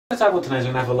Let's talk about tonight.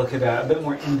 We're going to have a look at a bit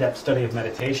more in-depth study of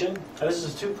meditation. This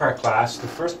is a two-part class. The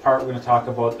first part we're going to talk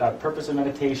about purpose of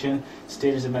meditation,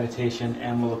 stages of meditation,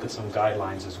 and we'll look at some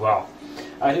guidelines as well.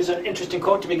 Here's an interesting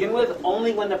quote to begin with.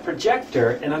 Only when the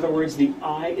projector, in other words the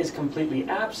I, is completely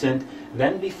absent,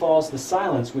 then befalls the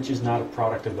silence which is not a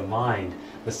product of the mind.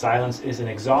 The silence is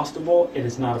inexhaustible, it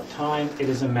is not of time, it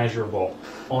is immeasurable.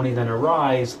 Only then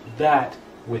arise that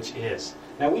which is.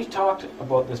 Now, we've talked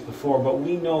about this before, but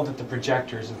we know that the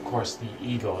projector is, of course, the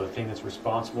ego, the thing that's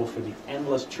responsible for the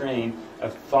endless train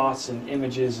of thoughts and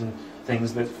images and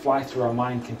things that fly through our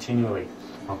mind continually,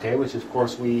 okay, which, of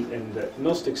course, we, in the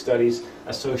Gnostic studies,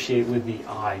 associate with the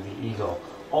I, the ego.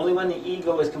 Only when the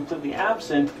ego is completely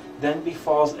absent, then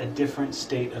befalls a different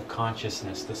state of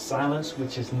consciousness, the silence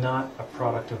which is not a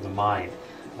product of the mind.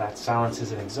 That silence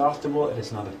is inexhaustible, it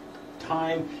is not a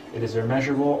time, it is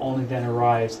immeasurable, only then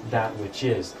arrives that which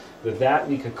is. With that,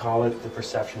 we could call it the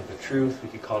perception of the truth, we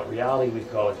could call it reality, we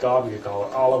could call it God, we could call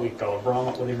it Allah, we could call it Brahma,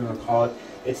 whatever you want to call it.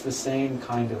 It's the same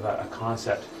kind of a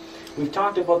concept. We've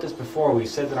talked about this before. We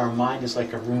said that our mind is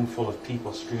like a room full of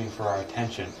people screaming for our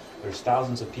attention. There's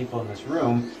thousands of people in this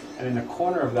room, and in the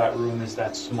corner of that room is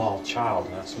that small child,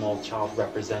 and that small child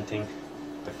representing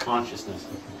the consciousness.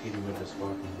 I'm competing with this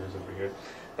walking gears over here.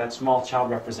 That small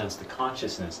child represents the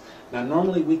consciousness. Now,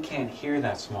 normally we can't hear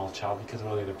that small child because of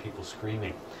all the other people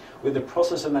screaming. With the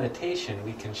process of meditation,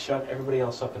 we can shut everybody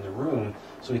else up in the room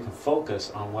so we can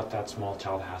focus on what that small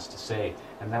child has to say.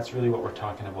 And that's really what we're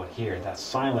talking about here, that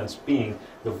silence being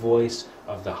the voice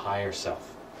of the higher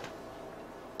self.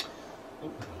 Oh,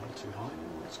 not too high.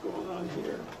 What's going on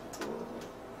here?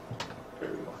 There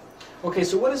we go. Okay,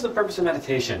 so what is the purpose of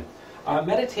meditation?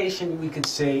 Meditation, we could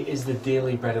say, is the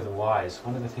daily bread of the wise.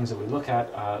 One of the things that we look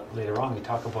at later on, we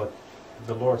talk about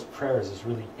the Lord's Prayer is this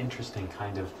really interesting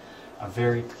kind of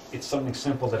it's something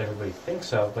simple that everybody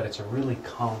thinks of, but it's a really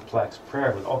complex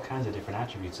prayer with all kinds of different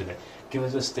attributes in it. Give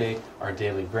us this day our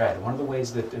daily bread. One of the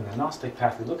ways that in the Gnostic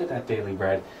path we look at that daily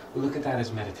bread, we look at that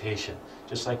as meditation.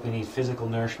 Just like we need physical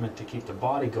nourishment to keep the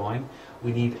body going,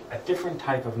 we need a different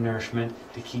type of nourishment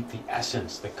to keep the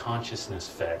essence, the consciousness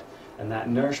fed. And that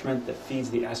nourishment that feeds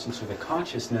the essence or the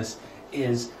consciousness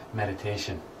is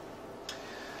meditation.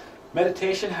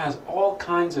 Meditation has all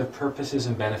kinds of purposes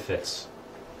and benefits.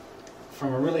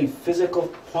 From a really physical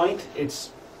point,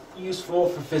 it's useful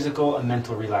for physical and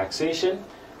mental relaxation.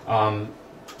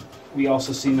 We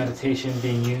also see meditation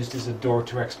being used as a door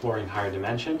to exploring higher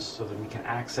dimensions so that we can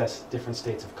access different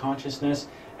states of consciousness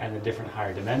and the different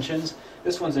higher dimensions.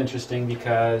 This one's interesting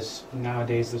because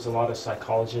nowadays there's a lot of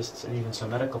psychologists and even some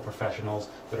medical professionals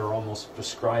that are almost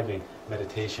prescribing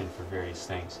meditation for various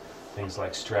things. Things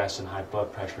like stress and high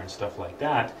blood pressure and stuff like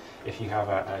that. If you have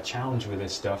a challenge with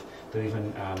this stuff, they'll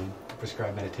even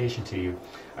prescribe meditation to you.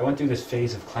 I went through this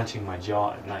phase of clenching my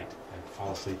jaw at night. I'd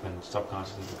fall asleep and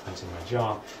subconsciously clenching my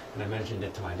jaw, and I mentioned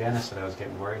it to my dentist that I was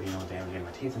getting worried, damaging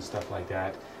my teeth and stuff like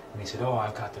that. And he said, "Oh,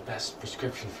 I've got the best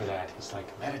prescription for that." He's like,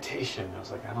 "Meditation." I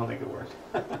was like, "I don't think it worked."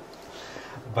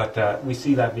 But we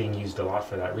see that being used a lot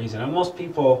for that reason. And most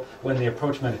people, when they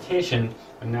approach meditation,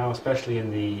 and now especially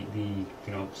in the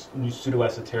new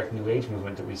pseudo-esoteric New Age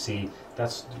movement that we see,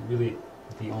 that's really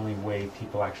the only way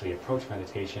people actually approach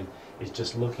meditation, is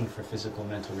just looking for physical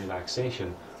mental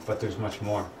relaxation, but there's much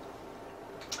more.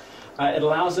 It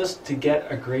allows us to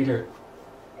get a greater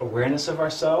awareness of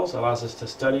ourselves, allows us to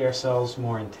study ourselves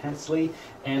more intensely,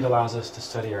 and allows us to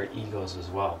study our egos as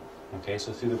well. Okay,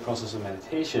 so through the process of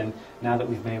meditation, now that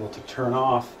we've been able to turn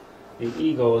off the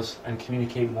egos and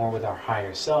communicate more with our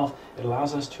higher self, it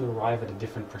allows us to arrive at a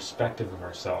different perspective of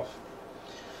ourselves.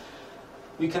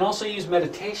 We can also use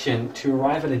meditation to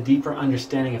arrive at a deeper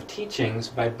understanding of teachings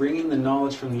by bringing the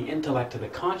knowledge from the intellect to the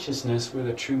consciousness where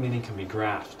the true meaning can be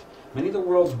grasped. Many of the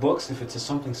world's books, if it's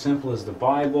something simple as the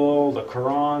Bible, the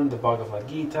Quran, the Bhagavad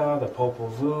Gita, the Popol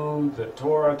Vuh, the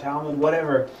Torah, Talmud,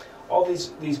 whatever, all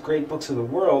these great books of the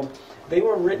world, they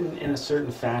were written in a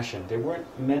certain fashion. They weren't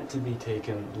meant to be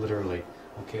taken literally.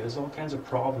 Okay, there's all kinds of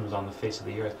problems on the face of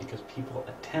the earth because people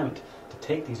attempt to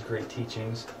take these great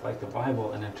teachings, like the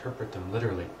Bible, and interpret them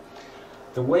literally.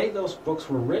 The way those books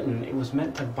were written, it was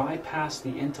meant to bypass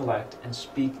the intellect and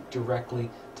speak directly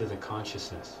to the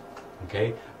consciousness.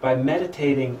 Okay? By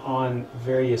meditating on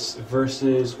various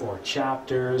verses or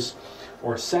chapters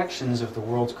or sections of the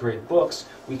world's great books,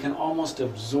 we can almost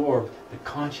absorb the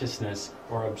consciousness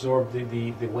or absorb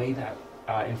the way that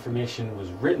information was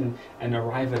written and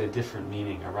arrive at a different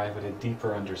meaning, arrive at a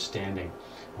deeper understanding.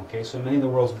 Okay, so many of the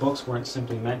world's books weren't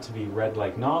simply meant to be read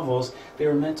like novels, they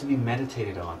were meant to be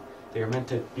meditated on. They are meant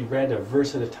to be read a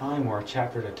verse at a time or a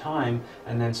chapter at a time,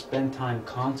 and then spend time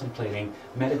contemplating,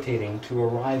 meditating to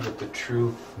arrive at the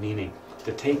true meaning.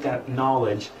 To take that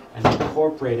knowledge and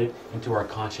incorporate it into our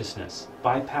consciousness,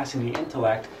 bypassing the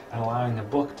intellect and allowing the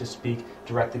book to speak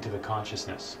directly to the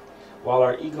consciousness. While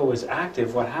our ego is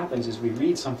active, what happens is we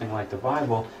read something like the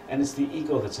Bible, and it's the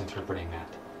ego that's interpreting that.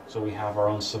 So we have our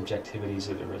own subjectivities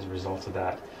as a result of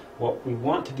that. What we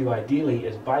want to do ideally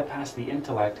is bypass the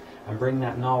intellect and bring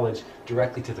that knowledge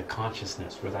directly to the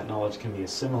consciousness, where that knowledge can be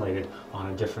assimilated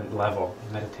on a different level.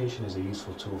 Meditation is a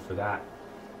useful tool for that.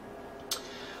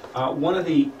 One of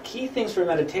the key things for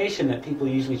meditation that people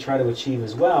usually try to achieve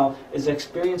as well is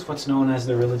experience what's known as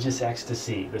the religious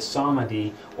ecstasy, the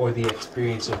samadhi, or the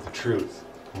experience of the truth.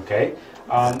 Okay?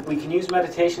 We can use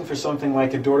meditation for something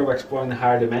like a door to exploring the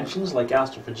higher dimensions, like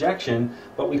astral projection,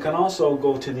 but we can also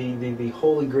go to the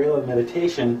holy grail of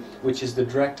meditation, which is the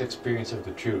direct experience of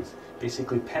the truth.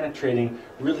 Basically penetrating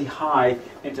really high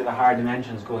into the higher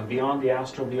dimensions, going beyond the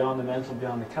astral, beyond the mental,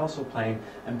 beyond the causal plane,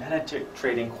 and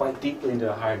penetrating quite deeply into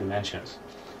the higher dimensions.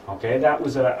 Okay, that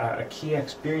was a key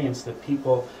experience that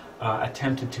people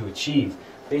attempted to achieve.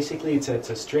 Basically, it's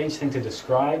a strange thing to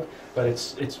describe, but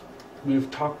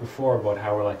we've talked before about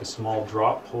how we're like a small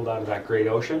drop pulled out of that great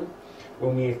ocean.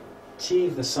 When we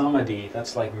achieve the samadhi,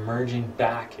 that's like merging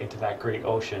back into that great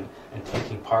ocean and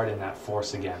taking part in that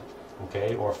force again.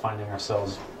 Okay, or finding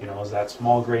ourselves, as that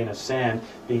small grain of sand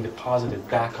being deposited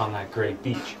back on that great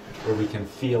beach, where we can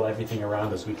feel everything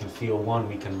around us, we can feel one,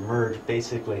 we can merge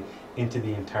basically into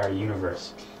the entire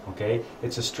universe. Okay,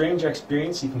 it's a strange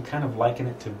experience. You can kind of liken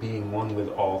it to being one with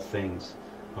all things.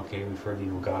 Okay, we've heard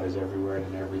God is everywhere and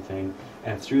in everything,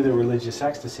 and through the religious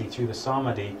ecstasy, through the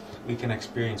samadhi, we can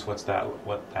experience what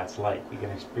that's like. We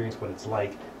can experience what it's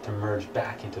like to merge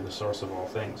back into the source of all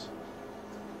things.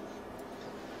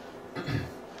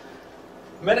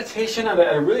 Meditation at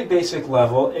a really basic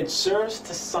level, it serves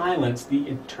to silence the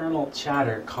internal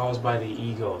chatter caused by the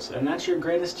egos. And that's your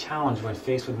greatest challenge when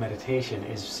faced with meditation,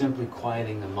 is simply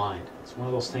quieting the mind. It's one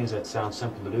of those things that sounds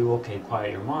simple to do, okay,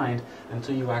 quiet your mind,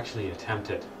 until you actually attempt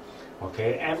it.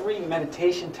 Okay, every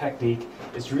meditation technique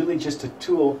is really just a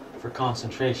tool for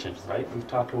concentration, right? We've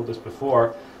talked about this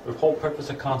before. The whole purpose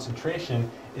of concentration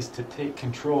is to take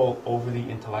control over the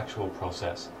intellectual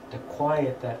process, to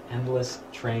quiet that endless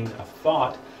train of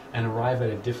thought and arrive at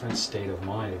a different state of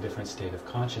mind, a different state of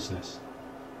consciousness.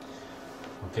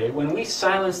 Okay, when we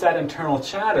silence that internal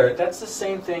chatter, that's the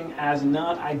same thing as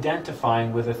not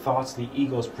identifying with the thoughts the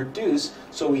egos produce,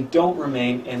 so we don't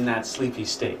remain in that sleepy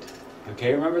state.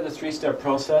 Okay, remember the three-step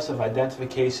process of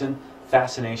identification,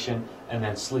 fascination, and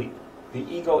then sleep. The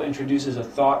ego introduces a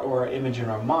thought or an image in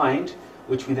our mind,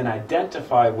 which we then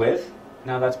identify with.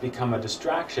 Now that's become a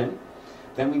distraction.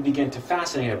 Then we begin to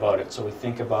fascinate about it. So we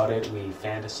think about it, we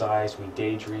fantasize, we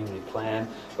daydream, we plan.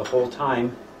 The whole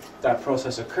time that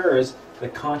process occurs, the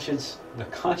consciousness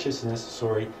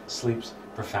sleeps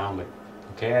profoundly.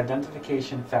 Okay,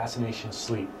 identification, fascination,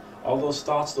 sleep. All those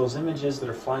thoughts, those images that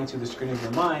are flying through the screen of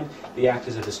your mind, they act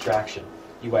as a distraction.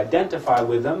 You identify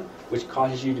with them, which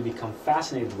causes you to become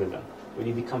fascinated with them. When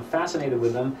you become fascinated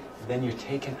with them, then you're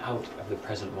taken out of the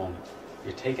present moment.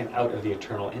 You're taken out of the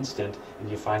eternal instant, and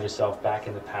you find yourself back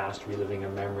in the past, reliving a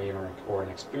memory or an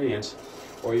experience,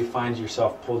 or you find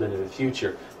yourself pulled into the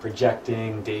future,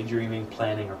 projecting, daydreaming,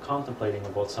 planning, or contemplating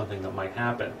about something that might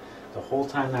happen. The whole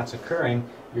time that's occurring,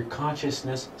 your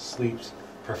consciousness sleeps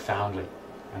profoundly.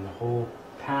 And the whole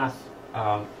path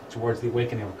towards the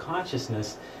awakening of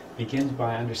consciousness begins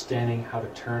by understanding how to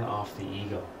turn off the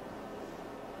ego.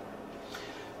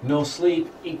 No sleep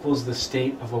equals the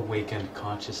state of awakened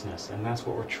consciousness, and that's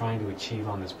what we're trying to achieve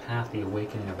on this path, the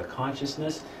awakening of the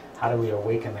consciousness. How do we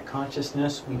awaken the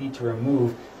consciousness? We need to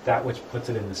remove that which puts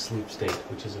it in the sleep state,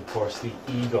 which is of course the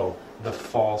ego, the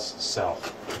false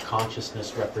self, the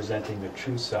consciousness representing the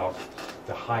true self,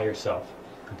 the higher self.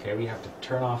 Okay, we have to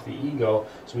turn off the ego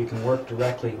so we can work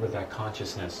directly with that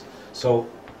consciousness. So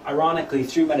ironically,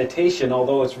 through meditation,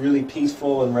 although it's really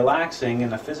peaceful and relaxing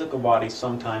and the physical body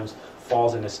sometimes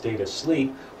falls in a state of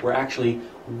sleep, we're actually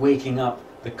waking up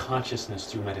the consciousness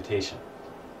through meditation.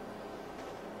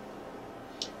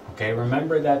 Okay,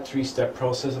 remember that three-step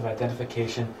process of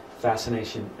identification,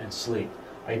 fascination, and sleep.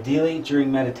 Ideally,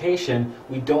 during meditation,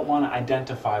 we don't want to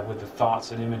identify with the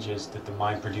thoughts and images that the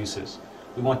mind produces.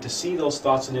 We want to see those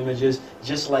thoughts and images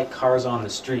just like cars on the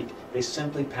street. They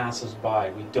simply pass us by.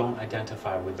 We don't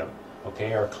identify with them.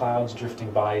 Okay, or clouds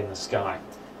drifting by in the sky.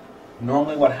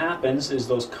 Normally what happens is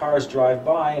those cars drive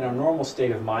by, and our normal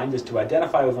state of mind is to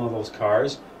identify with one of those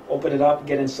cars, open it up,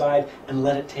 get inside, and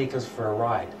let it take us for a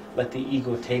ride. Let the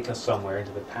ego take us somewhere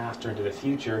into the past or into the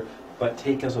future, but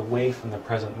take us away from the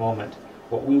present moment.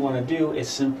 What we want to do is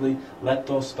simply let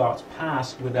those thoughts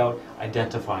pass without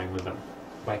identifying with them,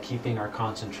 by keeping our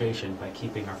concentration, by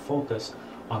keeping our focus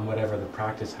on whatever the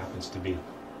practice happens to be.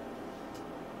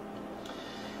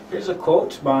 Here's a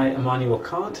quote by Immanuel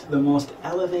Kant: "The most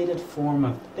elevated form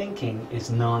of thinking is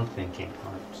non-thinking."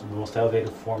 Or the most elevated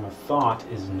form of thought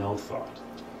is no thought.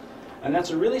 And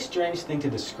that's a really strange thing to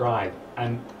describe.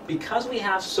 And because we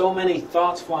have so many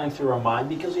thoughts flying through our mind,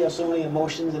 because we have so many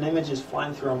emotions and images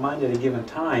flying through our mind at a given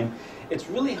time, it's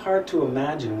really hard to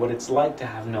imagine what it's like to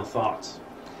have no thoughts.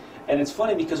 And it's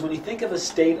funny because when you think of a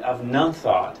state of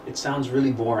non-thought, it sounds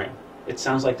really boring. It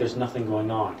sounds like there's nothing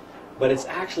going on. But it's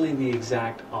actually the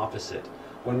exact opposite.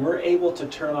 When we're able to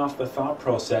turn off the thought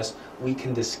process, we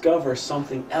can discover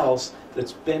something else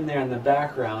that's been there in the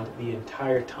background the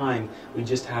entire time. We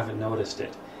just haven't noticed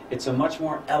it. It's a much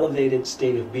more elevated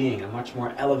state of being, a much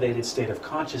more elevated state of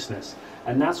consciousness.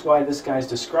 And that's why this guy's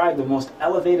described the most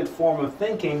elevated form of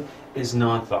thinking is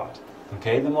non-thought.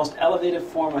 Okay? The most elevated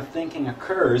form of thinking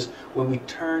occurs when we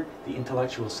turn the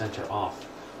intellectual center off.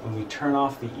 When we turn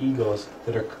off the egos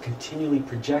that are continually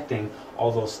projecting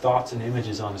all those thoughts and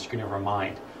images on the screen of our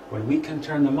mind. When we can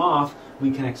turn them off, we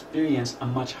can experience a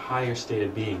much higher state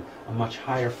of being, a much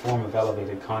higher form of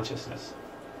elevated consciousness.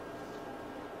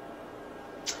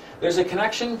 There's a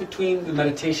connection between the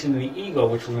meditation and the ego,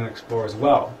 which we're going to explore as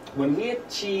well. When we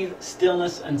achieve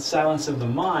stillness and silence of the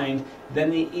mind,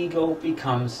 then the ego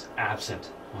becomes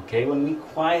absent. Okay, when we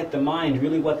quiet the mind,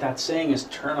 really what that's saying is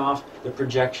turn off the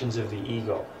projections of the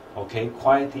ego. Okay,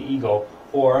 quiet the ego,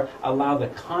 or allow the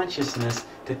consciousness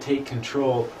to take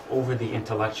control over the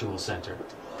intellectual center.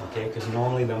 Okay, because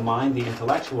normally the mind, the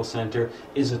intellectual center,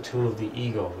 is a tool of the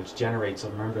ego, which generates,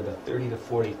 remember, the 30 to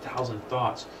 40,000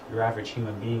 thoughts your average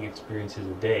human being experiences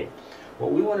a day.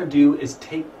 What we want to do is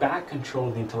take back control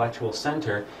of the intellectual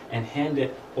center and hand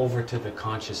it over to the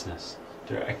consciousness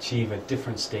to achieve a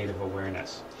different state of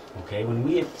awareness. Okay, when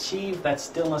we achieve that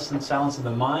stillness and silence of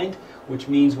the mind, which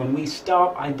means when we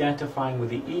stop identifying with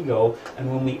the ego and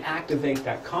when we activate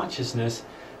that consciousness,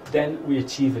 then we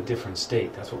achieve a different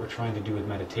state. That's what we're trying to do with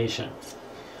meditation.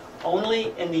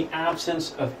 Only in the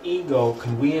absence of ego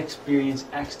can we experience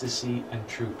ecstasy and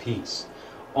true peace.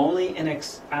 Only in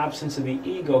absence of the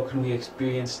ego can we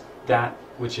experience that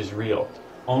which is real.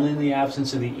 Only in the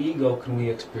absence of the ego can we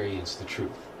experience the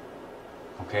truth.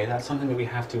 Okay, that's something that we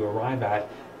have to arrive at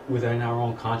within our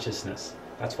own consciousness.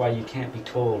 That's why you can't be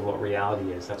told what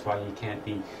reality is. That's why you can't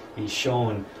be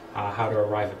shown how to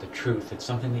arrive at the truth. It's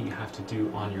something that you have to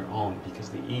do on your own because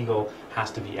the ego has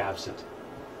to be absent.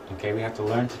 Okay, we have to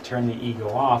learn to turn the ego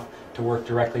off to work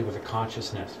directly with the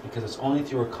consciousness, because it's only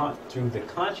through the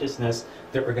consciousness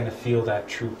that we're going to feel that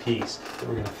true peace, that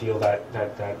we're going to feel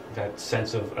that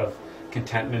sense of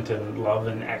contentment and love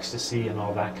and ecstasy and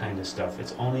all that kind of stuff.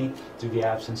 It's only through the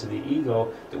absence of the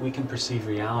ego that we can perceive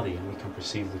reality and we can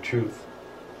perceive the truth.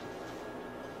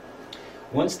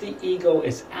 Once the ego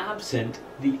is absent,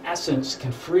 the essence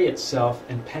can free itself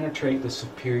and penetrate the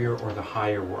superior or the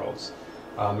higher worlds.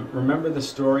 Remember the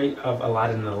story of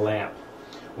Aladdin and the lamp.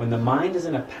 When the mind is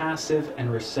in a passive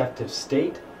and receptive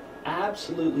state,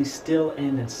 absolutely still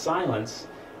and in silence,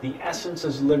 the essence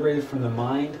is liberated from the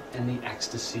mind and the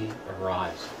ecstasy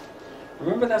arrives.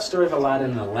 Remember that story of Aladdin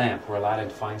and the lamp, where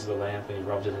Aladdin finds the lamp and he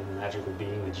rubs it in the magical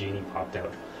being, the genie popped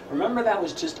out. Remember that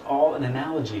was just all an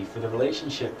analogy for the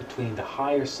relationship between the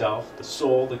higher self, the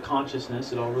soul, the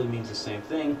consciousness, it all really means the same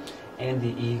thing, and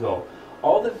the ego.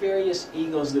 All the various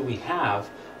egos that we have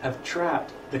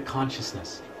trapped the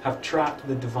consciousness, have trapped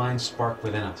the divine spark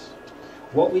within us.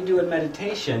 What we do in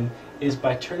meditation is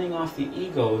by turning off the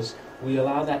egos, we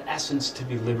allow that essence to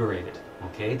be liberated.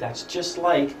 Okay, that's just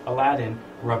like Aladdin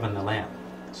rubbing the lamp.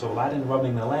 So Aladdin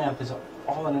rubbing the lamp is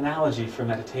all an analogy for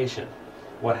meditation.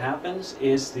 What happens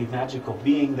is the magical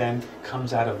being then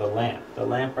comes out of the lamp. The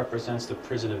lamp represents the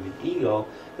prison of the ego.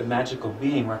 The magical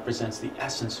being represents the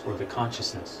essence or the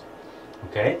consciousness.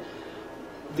 Okay?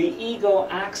 The ego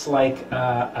acts like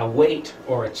a weight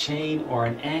or a chain or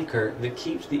an anchor that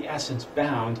keeps the essence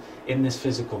bound in this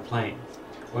physical plane.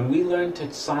 When we learn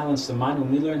to silence the mind, when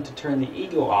we learn to turn the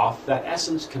ego off, that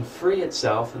essence can free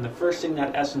itself, and the first thing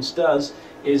that essence does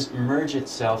is merge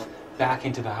itself back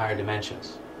into the higher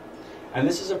dimensions. And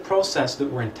this is a process that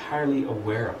we're entirely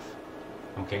aware of.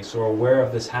 Okay, so we're aware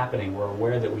of this happening. We're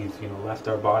aware that we've left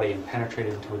our body and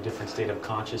penetrated into a different state of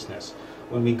consciousness.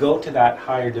 When we go to that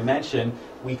higher dimension,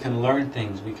 we can learn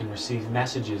things, we can receive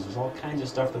messages, there's all kinds of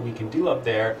stuff that we can do up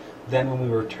there. Then when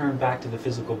we return back to the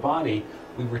physical body,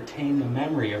 we retain the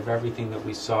memory of everything that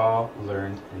we saw,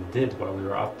 learned, and did while we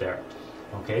were up there.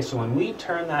 Okay, so when we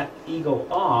turn that ego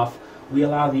off, we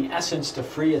allow the essence to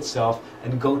free itself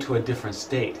and go to a different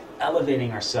state,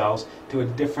 elevating ourselves to a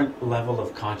different level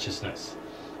of consciousness.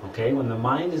 Okay, when the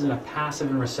mind is in a passive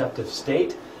and receptive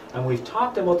state, and we've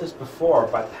talked about this before,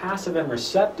 by passive and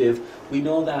receptive, we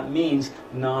know that means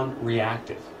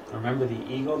non-reactive. Remember, the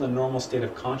ego, the normal state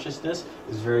of consciousness,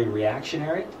 is very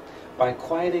reactionary. By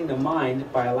quieting the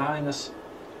mind, by allowing us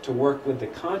to work with the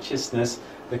consciousness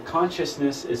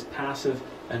is passive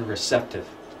and receptive.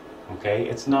 Okay,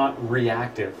 it's not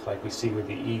reactive like we see with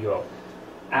the ego.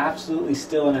 Absolutely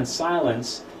still and in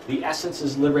silence, the essence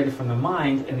is liberated from the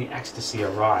mind and the ecstasy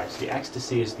arrives. The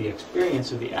ecstasy is the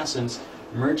experience of the essence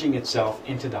merging itself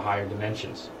into the higher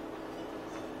dimensions.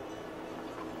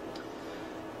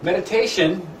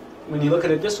 Meditation, when you look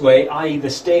at it this way, i.e. the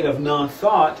state of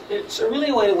non-thought, it's really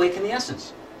a way to awaken the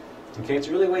essence. Okay, it's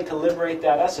really a way to liberate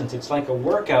that essence. It's like a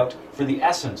workout for the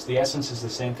essence. The essence is the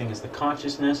same thing as the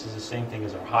consciousness, is the same thing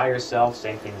as our higher self,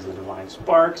 same thing as the divine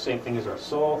spark, same thing as our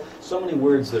soul. So many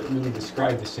words that really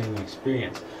describe the same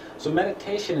experience. So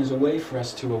meditation is a way for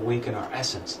us to awaken our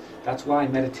essence. That's why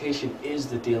meditation is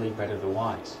the daily bread of the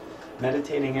wise.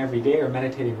 Meditating every day or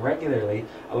meditating regularly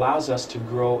allows us to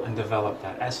grow and develop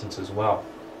that essence as well.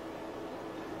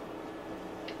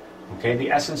 Okay,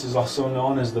 the essence is also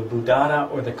known as the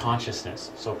Buddhata or the consciousness.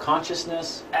 So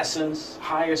consciousness, essence,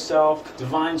 higher self,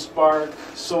 divine spark,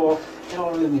 soul, it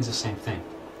all really means the same thing.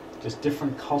 Just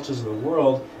different cultures of the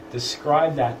world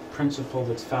describe that principle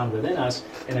that's found within us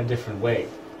in a different way.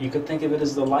 You could think of it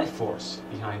as the life force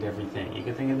behind everything. You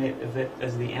could think of it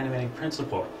as the animating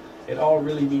principle. It all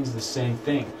really means the same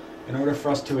thing. In order for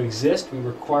us to exist, we're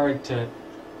required to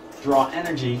draw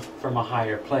energy from a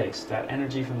higher place. That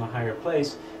energy from the higher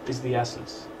place is the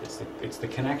essence. It's the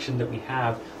connection that we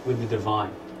have with the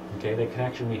divine. Okay, the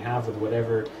connection we have with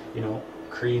whatever,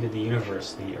 created the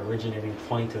universe, the originating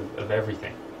point of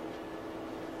everything.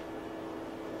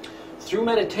 Through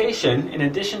meditation, in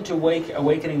addition to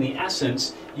awakening the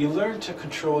essence, you learn to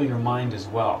control your mind as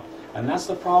well. And that's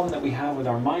the problem that we have with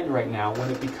our mind right now. When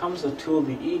it becomes a tool of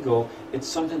the ego, it's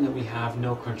something that we have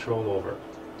no control over.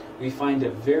 We find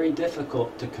it very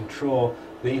difficult to control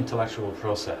the intellectual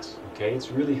process. Okay, it's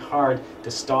really hard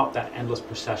to stop that endless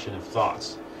procession of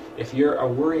thoughts. If you're a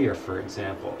worrier, for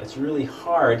example, it's really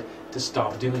hard to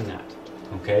stop doing that.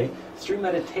 Okay, through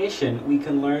meditation, we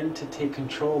can learn to take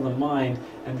control of the mind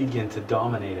and begin to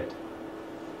dominate it.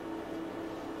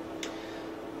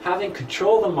 Having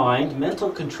control of the mind, mental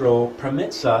control,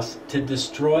 permits us to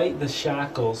destroy the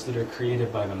shackles that are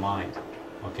created by the mind.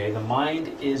 Okay, the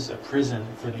mind is a prison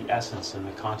for the essence and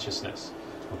the consciousness.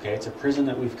 Okay, it's a prison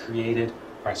that we've created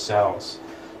ourselves.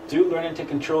 Through learning to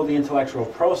control the intellectual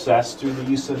process, through the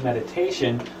use of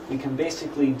meditation, we can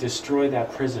basically destroy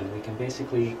that prison. We can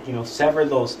basically, sever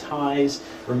those ties,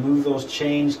 remove those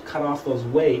chains, cut off those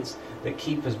weights that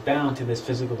keep us bound to this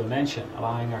physical dimension,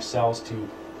 allowing ourselves to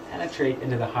penetrate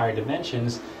into the higher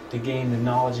dimensions to gain the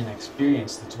knowledge and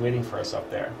experience that's waiting for us up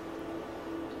there.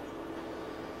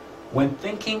 When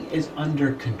thinking is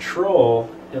under control,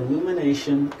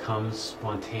 illumination comes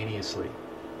spontaneously.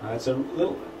 Now,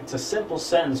 it's a simple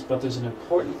sentence, but there's an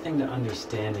important thing to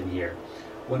understand in here.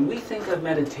 When we think of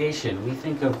meditation, we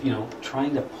think of,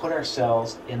 trying to put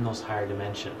ourselves in those higher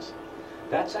dimensions.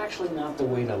 That's actually not the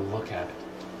way to look at it.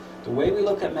 The way we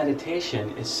look at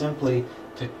meditation is simply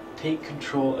to take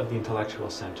control of the intellectual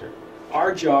center.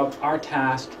 Our job, our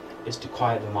task, is to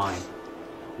quiet the mind.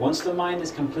 Once the mind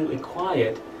is completely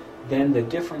quiet, then the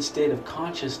different state of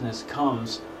consciousness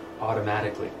comes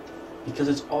automatically. Because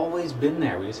it's always been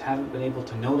there. We just haven't been able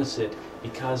to notice it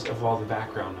because of all the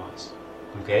background noise.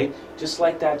 Okay? Just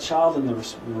like that child in the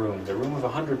room of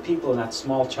 100 people and that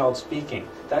small child speaking.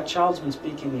 That child's been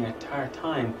speaking the entire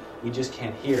time, we just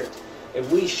can't hear it.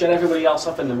 If we shut everybody else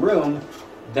up in the room,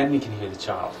 then we can hear the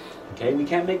child. Okay? We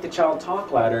can't make the child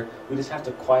talk louder, we just have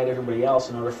to quiet everybody else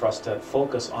in order for us to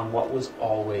focus on what was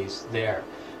always there.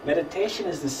 Meditation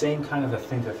is the same kind of a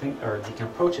thing or you can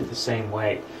approach it the same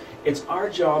way. It's our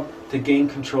job to gain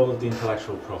control of the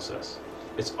intellectual process.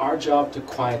 It's our job to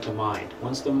quiet the mind.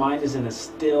 Once the mind is in a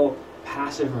still,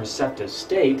 passive, and receptive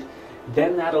state,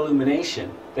 then that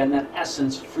illumination, then that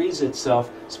essence frees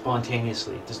itself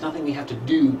spontaneously. There's nothing we have to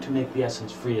do to make the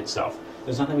essence free itself.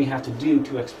 There's nothing we have to do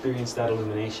to experience that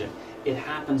illumination. It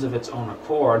happens of its own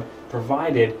accord,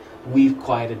 provided we've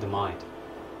quieted the mind.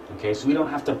 Okay, so we don't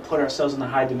have to put ourselves in the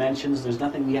high dimensions. There's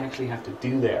nothing we actually have to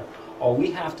do there. All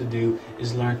we have to do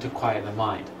is learn to quiet the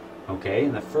mind. Okay,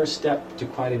 and the first step to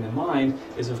quieting the mind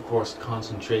is, of course,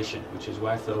 concentration, which is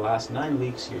why for the last 9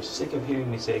 weeks you're sick of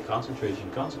hearing me say concentration,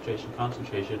 concentration,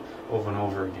 concentration over and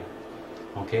over again.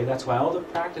 Okay, that's why all the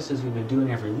practices we've been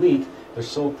doing every week, their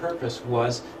sole purpose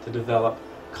was to develop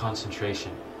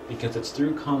concentration. Because it's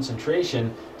through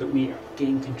concentration that we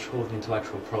gain control of the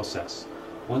intellectual process.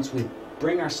 Once we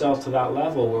bring ourselves to that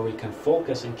level where we can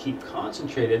focus and keep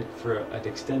concentrated for an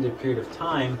extended period of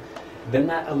time, then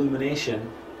that illumination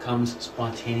comes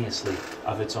spontaneously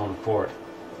of its own accord.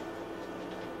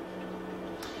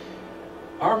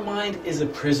 Our mind is a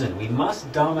prison. We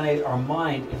must dominate our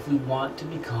mind if we want to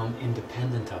become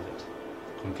independent of it.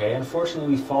 Okay,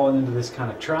 unfortunately, we've fallen into this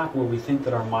kind of trap where we think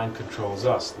that our mind controls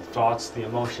us. The thoughts, the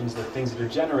emotions, the things that are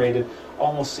generated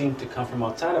almost seem to come from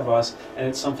outside of us, and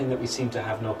it's something that we seem to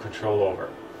have no control over.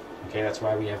 Okay, that's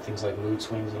why we have things like mood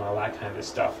swings and all that kind of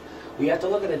stuff. We have to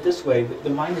look at it this way.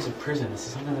 The mind is a prison. This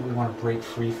is something that we want to break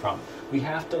free from. We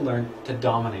have to learn to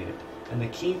dominate it. And the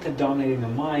key to dominating the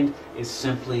mind is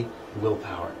simply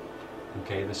willpower.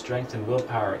 Okay, the strength and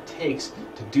willpower it takes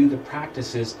to do the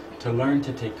practices to learn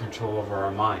to take control over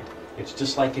our mind. It's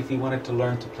just like if you wanted to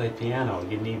learn to play piano,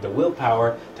 you need the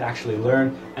willpower to actually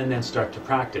learn and then start to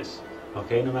practice.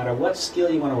 Okay, no matter what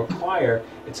skill you want to acquire,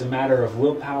 it's a matter of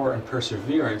willpower and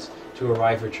perseverance to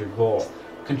arrive at your goal.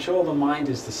 Control of the mind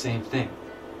is the same thing.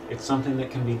 It's something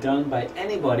that can be done by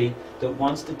anybody that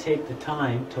wants to take the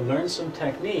time to learn some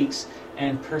techniques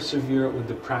and persevere with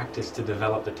the practice to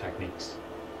develop the techniques.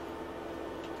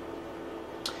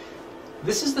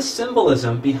 This is the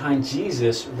symbolism behind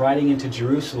Jesus riding into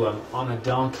Jerusalem on a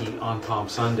donkey on Palm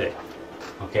Sunday.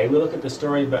 Okay, we look at the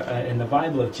story in the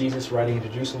Bible of Jesus riding into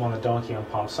Jerusalem on a donkey on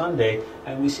Palm Sunday,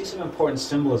 and we see some important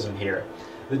symbolism here.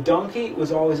 The donkey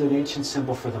was always an ancient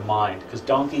symbol for the mind, because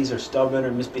donkeys are stubborn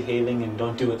or misbehaving and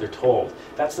don't do what they're told.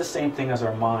 That's the same thing as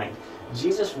our mind.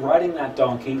 Jesus riding that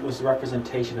donkey was the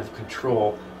representation of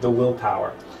control, the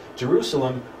willpower.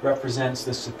 Jerusalem represents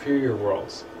the superior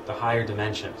worlds, the higher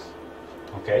dimensions.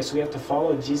 Okay, so we have to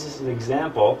follow Jesus'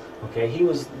 example. Okay, he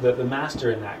was the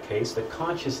master in that case, the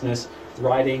consciousness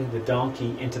riding the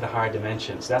donkey into the higher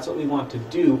dimensions. That's what we want to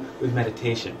do with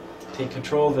meditation. Take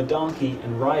control of the donkey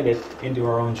and ride it into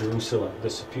our own Jerusalem, the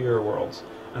superior worlds.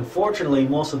 Unfortunately,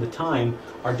 most of the time,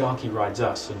 our donkey rides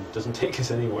us and doesn't take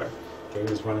us anywhere. Okay, we're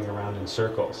just running around in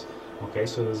circles. Okay,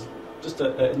 so there's just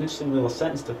an interesting little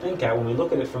sentence to think at. When we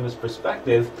look at it from this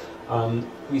perspective,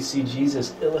 we see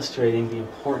Jesus illustrating the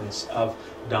importance of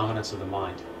dominance of the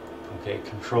mind. Okay,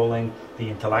 controlling the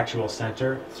intellectual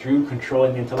center. Through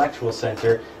controlling the intellectual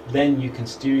center, then you can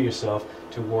steer yourself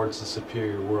towards the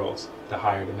superior worlds, the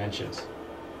higher dimensions.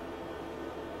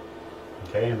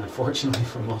 Okay, and unfortunately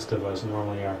for most of us,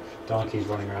 normally our donkey's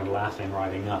running around laughing,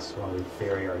 riding us while we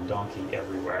ferry our donkey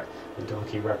everywhere. The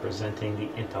donkey representing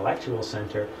the intellectual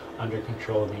center under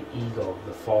control of the ego,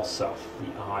 the false self,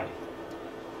 the I.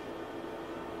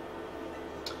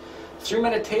 Through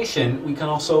meditation, we can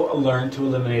also learn to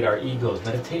eliminate our egos.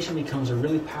 Meditation becomes a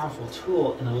really powerful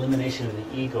tool in elimination of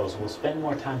the egos. We'll spend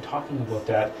more time talking about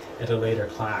that at a later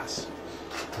class.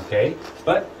 Okay,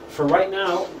 but for right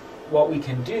now, what we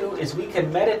can do is we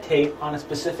can meditate on a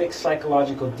specific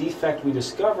psychological defect we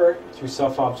discover through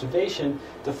self-observation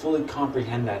to fully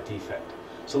comprehend that defect.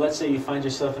 So let's say you find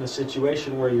yourself in a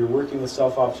situation where you're working with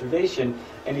self-observation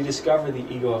and you discover the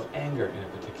ego of anger in a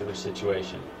particular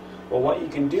situation. Well, what you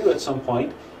can do at some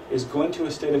point is go into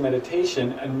a state of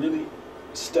meditation and really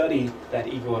study that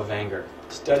ego of anger.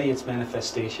 Study its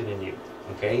manifestation in you.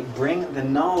 Okay? Bring the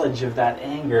knowledge of that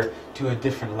anger to a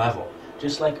different level.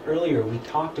 Just like earlier, we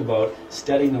talked about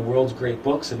studying the world's great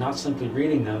books and not simply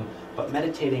reading them, but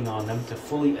meditating on them to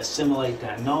fully assimilate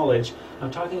that knowledge.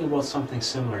 I'm talking about something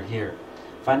similar here.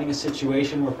 Finding a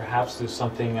situation where perhaps there's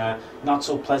something not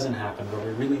so pleasant happened, where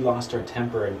we really lost our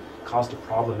temper and caused a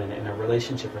problem in a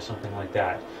relationship or something like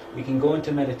that. We can go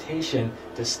into meditation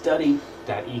to study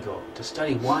that ego, to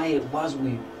study why it was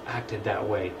we acted that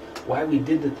way, why we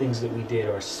did the things that we did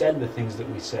or said the things that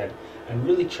we said, and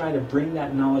really try to bring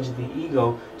that knowledge of the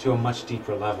ego to a much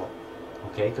deeper level.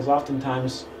 Okay, because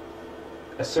oftentimes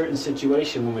a certain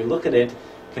situation, when we look at it,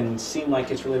 can seem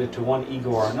like it's related to one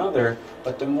ego or another,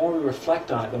 but the more we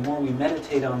reflect on it, the more we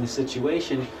meditate on the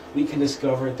situation, we can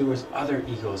discover there was other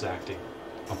egos acting.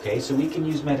 Okay, so we can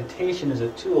use meditation as a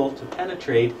tool to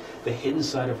penetrate the hidden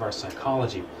side of our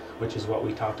psychology, which is what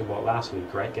we talked about last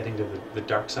week, right? Getting to the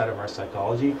dark side of our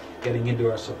psychology, getting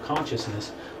into our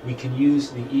subconsciousness. We can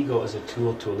use the ego as a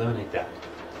tool to eliminate that.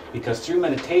 Because through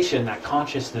meditation, that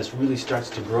consciousness really starts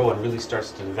to grow and really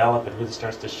starts to develop and really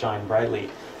starts to shine brightly.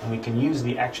 And we can use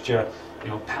the extra,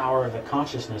 power of the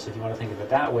consciousness, if you want to think of it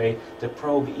that way, to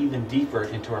probe even deeper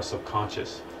into our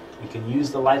subconscious. We can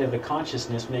use the light of the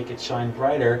consciousness, make it shine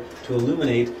brighter, to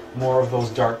illuminate more of those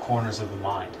dark corners of the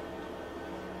mind.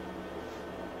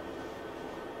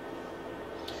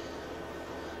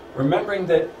 Remembering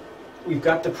that we've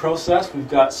got the process, we've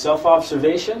got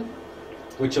self-observation,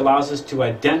 which allows us to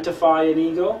identify an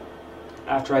ego.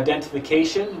 After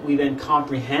identification, we then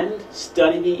comprehend,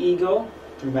 study the ego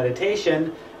through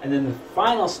meditation, and then the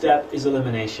final step is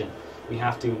elimination. We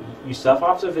have to use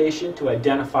self-observation to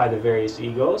identify the various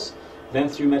egos. Then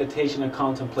through meditation and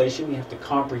contemplation, we have to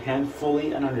comprehend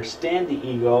fully and understand the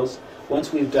egos.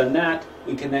 Once we've done that,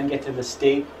 we can then get to the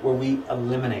state where we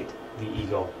eliminate the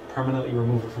ego, permanently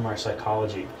remove it from our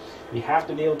psychology. We have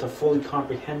to be able to fully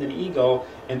comprehend an ego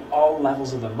in all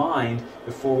levels of the mind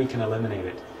before we can eliminate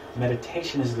it.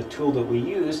 Meditation is the tool that we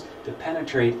use to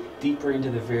penetrate deeper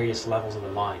into the various levels of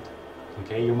the mind.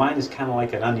 Okay, your mind is kind of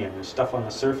like an onion. There's stuff on the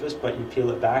surface, but you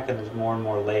peel it back and there's more and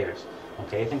more layers.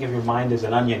 Okay, think of your mind as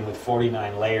an onion with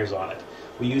 49 layers on it.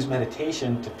 We use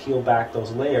meditation to peel back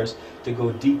those layers, to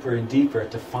go deeper and deeper,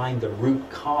 to find the root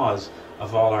cause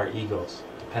of all our egos,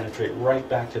 to penetrate right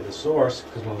back to the source,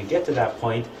 because when we get to that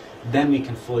point, then we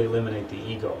can fully eliminate the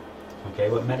ego. Okay,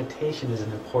 but meditation is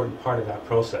an important part of that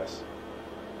process.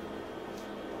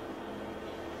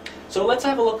 So let's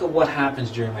have a look at what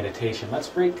happens during meditation. Let's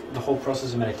break the whole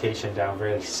process of meditation down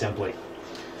very simply.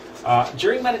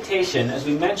 During meditation, as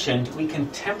we mentioned, we can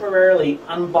temporarily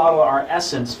unbottle our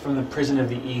essence from the prison of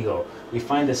the ego. We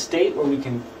find a state where we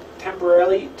can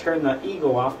temporarily turn the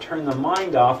ego off, turn the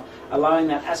mind off, allowing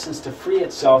that essence to free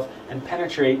itself and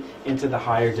penetrate into the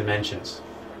higher dimensions.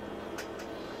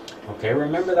 Okay,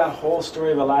 remember that whole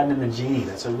story of Aladdin and the genie.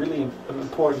 That's a really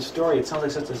important story. It sounds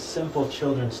like such a simple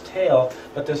children's tale,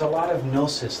 but there's a lot of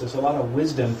gnosis, there's a lot of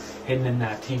wisdom hidden in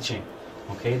that teaching.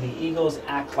 Okay, the egos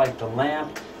act like the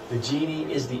lamp. The genie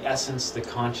is the essence, the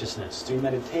consciousness. Through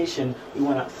meditation, we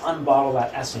want to unbottle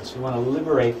that essence. We want to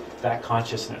liberate that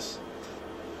consciousness.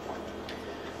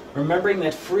 Remembering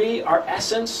that free, our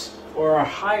essence or our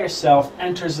higher self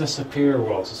enters the superior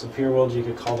worlds. The superior worlds you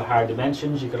could call the higher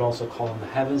dimensions. You could also call them the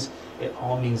heavens. It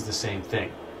all means the same thing.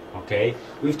 Okay?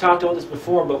 We've talked about this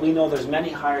before, but we know there's many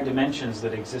higher dimensions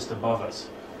that exist above us.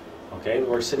 Okay,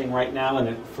 we're sitting right now in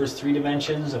the first 3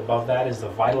 dimensions. Above that is the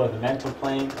vital or the mental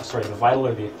plane. The vital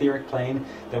or the etheric plane.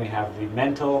 Then we have the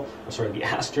the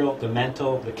astral, the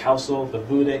mental, the causal, the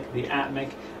buddhic, the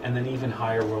atmic, and then even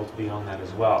higher worlds beyond that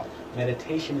as well.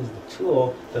 Meditation is the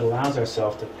tool that allows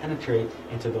ourselves to penetrate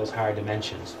into those higher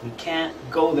dimensions. We can't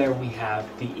go there when we have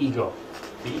the ego.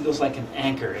 The ego's like an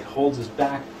anchor. It holds us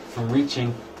back from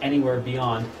reaching anywhere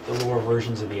beyond the lower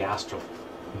versions of the astral.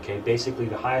 Okay, basically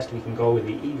the highest we can go with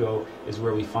the ego is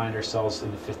where we find ourselves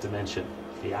in the 5th dimension,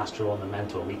 the astral and the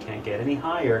mental. We can't get any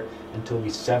higher until we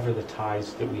sever the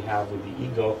ties that we have with the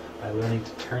ego by learning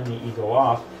to turn the ego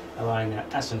off, allowing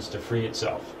that essence to free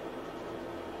itself.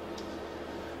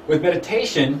 With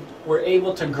meditation, we're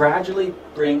able to gradually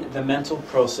bring the mental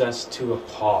process to a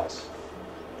pause.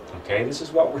 Okay, this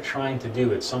is what we're trying to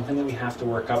do. It's something that we have to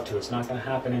work up to. It's not going to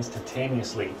happen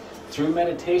instantaneously. Through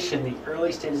meditation, the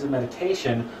early stages of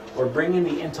meditation, we're bringing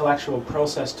the intellectual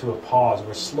process to a pause.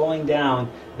 We're slowing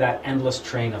down that endless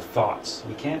train of thoughts.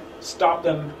 We can't stop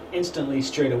them instantly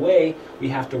straight away. We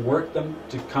have to work them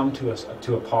to come to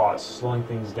a pause, slowing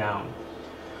things down.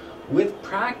 With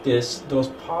practice, those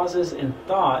pauses in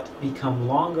thought become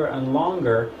longer and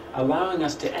longer, allowing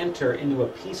us to enter into a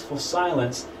peaceful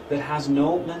silence that has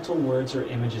no mental words or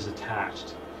images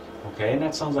attached. Okay, and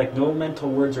that sounds like no mental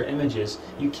words or images.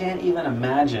 You can't even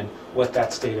imagine what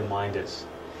that state of mind is.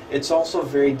 It's also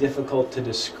very difficult to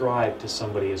describe to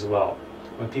somebody as well.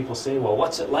 When people say, well,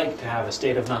 what's it like to have a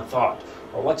state of non-thought?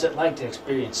 Or what's it like to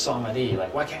experience samadhi?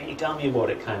 Like, why can't you tell me about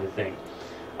it, kind of thing.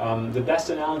 The best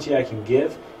analogy I can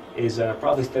give is, I've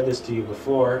probably said this to you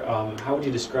before, how would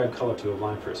you describe color to a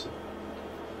blind person?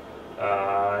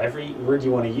 Every word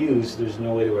you want to use, there's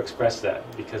no way to express that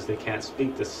because they can't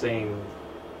speak the same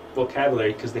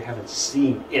vocabulary because they haven't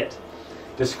seen it.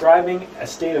 Describing a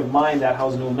state of mind that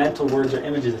has no mental words or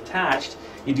images attached,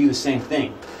 you do the same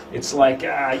thing. It's like, you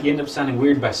end up sounding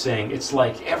weird by saying, it's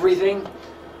like everything,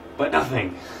 but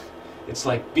nothing. It's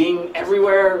like being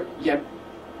everywhere, yet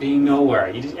being nowhere.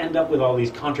 You just end up with all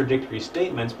these contradictory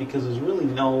statements because there's really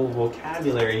no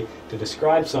vocabulary to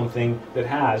describe something that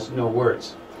has no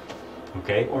words,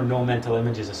 okay, or no mental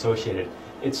images associated.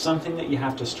 It's something that you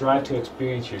have to strive to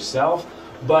experience yourself,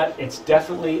 but it's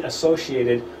definitely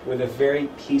associated with a very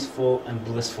peaceful and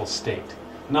blissful state.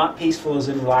 Not peaceful as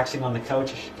in relaxing on the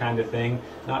couch kind of thing,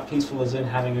 not peaceful as in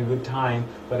having a good time,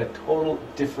 but a total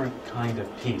different kind of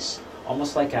peace.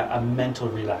 Almost like a mental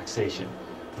relaxation.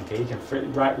 Okay, you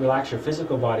can relax your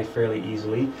physical body fairly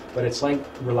easily, but it's like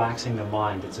relaxing the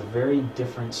mind. It's a very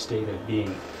different state of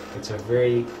being. It's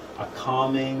a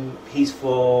calming,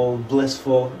 peaceful,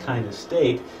 blissful kind of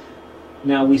state.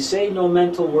 Now we say no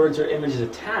mental words or images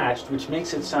attached, which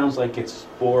makes it sound like it's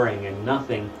boring and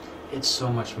nothing. It's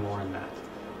so much more than that.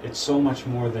 It's so much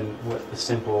more than what the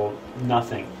simple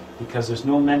nothing, because there's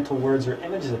no mental words or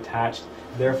images attached,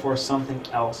 therefore something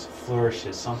else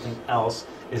flourishes, something else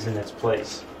is in its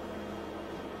place.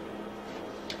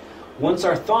 Once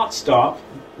our thoughts stop,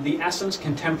 the essence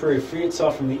can temporarily free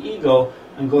itself from the ego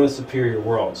and go to superior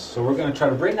worlds. So we're going to try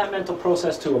to bring that mental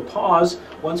process to a pause.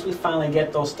 Once we finally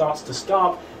get those thoughts to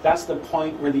stop, that's the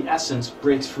point where the essence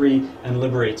breaks free and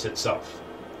liberates itself.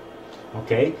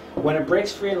 Okay? When it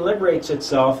breaks free and liberates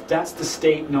itself, that's the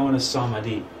state known as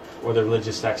samadhi, or the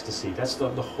religious ecstasy. That's the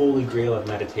holy grail of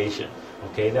meditation.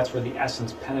 Okay? That's where the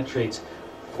essence penetrates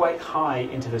quite high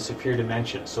into the superior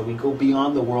dimension. So we go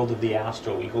beyond the world of the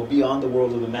astral, we go beyond the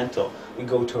world of the mental, we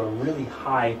go to a really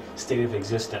high state of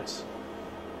existence.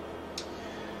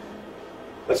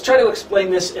 Let's try to explain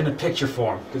this in a picture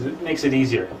form, because it makes it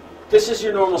easier. This is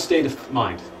your normal state of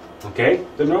mind. Okay?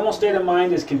 The normal state of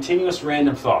mind is continuous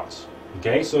random thoughts.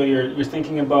 Okay? So you're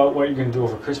thinking about what you're going to do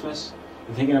over Christmas.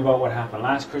 You're thinking about what happened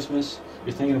last Christmas.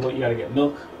 You're thinking about you got to get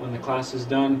milk when the class is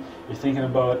done. You're thinking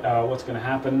about what's going to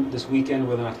happen this weekend,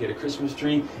 whether or not to get a Christmas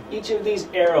tree. Each of these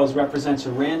arrows represents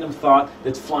a random thought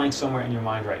that's flying somewhere in your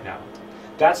mind right now.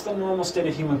 That's the normal state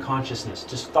of human consciousness,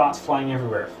 just thoughts flying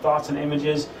everywhere. Thoughts and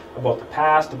images about the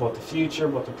past, about the future,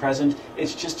 about the present.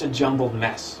 It's just a jumbled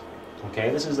mess. Okay,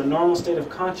 this is the normal state of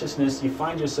consciousness you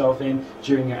find yourself in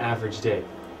during your average day.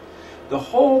 The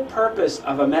whole purpose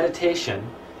of a meditation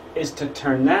is to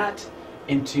turn that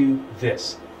into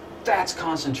this. That's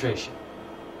concentration.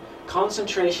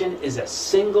 Concentration is a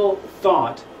single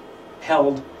thought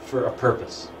held for a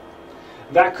purpose.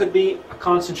 That could be a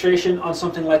concentration on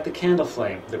something like the candle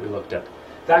flame that we looked at.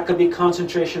 That could be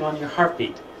concentration on your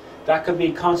heartbeat. That could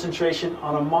be concentration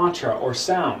on a mantra or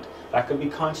sound. That could be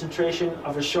concentration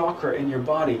of a chakra in your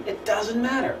body. It doesn't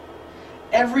matter.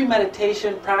 Every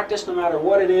meditation practice, no matter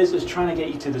what it is trying to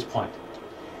get you to this point.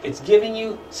 It's giving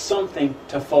you something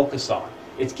to focus on.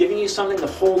 It's giving you something to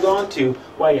hold on to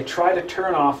while you try to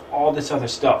turn off all this other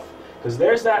stuff. Because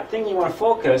there's that thing you want to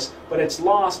focus, but it's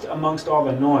lost amongst all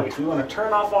the noise. We want to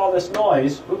turn off all this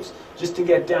noise, just to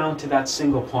get down to that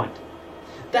single point.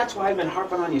 That's why I've been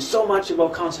harping on you so much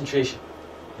about concentration.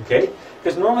 Okay?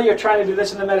 Because normally you're trying to do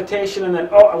this in the meditation and then,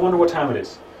 oh, I wonder what time it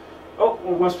is. Oh,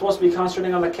 well, I'm supposed to be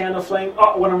concentrating on the candle flame.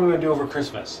 Oh, what am I going to do over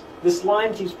Christmas? This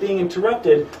line keeps being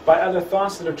interrupted by other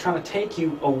thoughts that are trying to take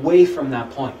you away from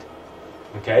that point.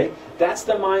 Okay? That's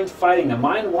the mind fighting. The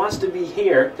mind wants to be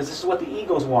here because this is what the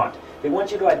egos want. They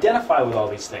want you to identify with all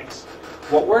these things.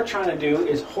 What we're trying to do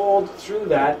is hold through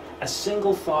that a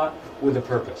single thought with a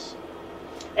purpose.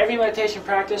 Every meditation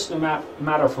practice, no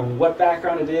matter from what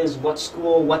background it is, what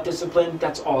school, what discipline,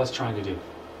 that's all it's trying to do.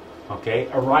 Okay?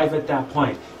 Arrive at that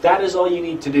point. That is all you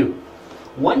need to do.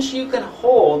 Once you can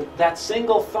hold that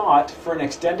single thought for an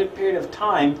extended period of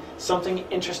time, something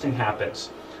interesting happens.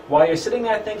 While you're sitting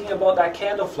there thinking about that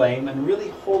candle flame and really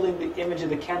holding the image of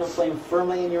the candle flame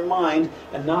firmly in your mind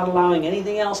and not allowing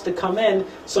anything else to come in,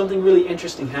 something really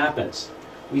interesting happens.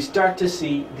 We start to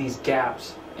see these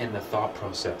gaps in the thought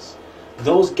process.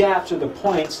 Those gaps are the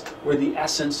points where the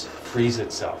essence frees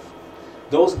itself.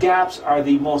 Those gaps are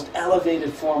the most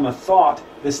elevated form of thought,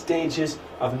 the stages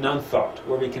of non-thought,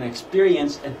 where we can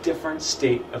experience a different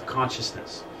state of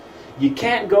consciousness. You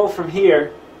can't go from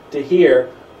here to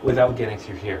here without getting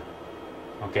through here.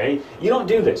 Okay? You don't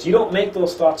do this. You don't make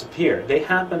those thoughts appear. They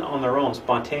happen on their own,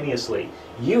 spontaneously.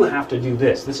 You have to do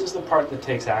this. This is the part that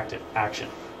takes action.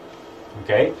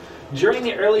 Okay? During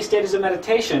the early stages of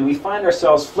meditation, we find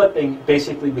ourselves flipping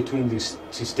basically between these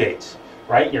two states.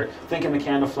 Right? You're thinking the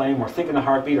candle flame, or thinking the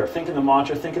heartbeat, or thinking the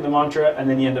mantra, and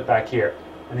then you end up back here.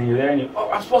 And then you're there, and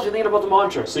oh, I'm supposed to be thinking about the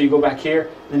mantra. So you go back here,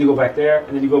 and then you go back there,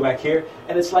 and then you go back here.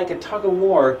 And it's like a tug of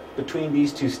war between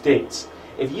these two states.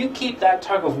 If you keep that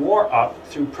tug of war up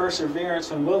through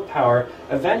perseverance and willpower,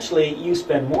 eventually you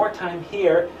spend more time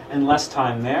here and less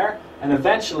time there, and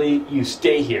eventually you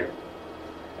stay here.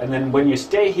 And then when you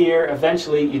stay here,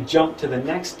 eventually you jump to the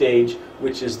next stage,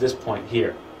 which is this point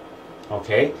here.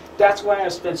 Okay? That's why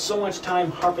I've spent so much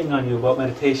time harping on you about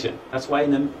meditation. That's why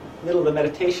in the middle of the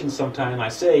meditation sometime I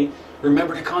say,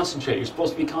 remember to concentrate. You're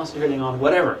supposed to be concentrating on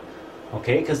whatever.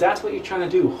 Okay? Because that's what you're trying to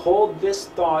do. Hold this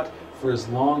thought for as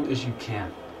long as you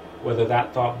can. Whether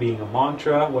that thought being a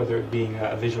mantra, whether it being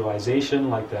a visualization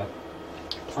like the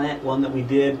plant one that we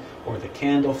did, or the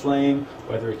candle flame,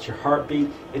 whether it's your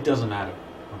heartbeat, it doesn't matter.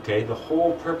 Okay? The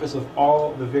whole purpose of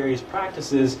all the various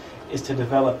practices is to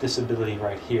develop this ability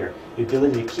right here. The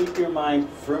ability to keep your mind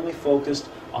firmly focused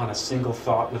on a single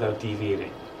thought without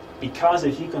deviating. Because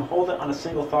if you can hold it on a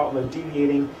single thought without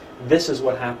deviating, this is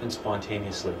what happens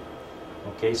spontaneously.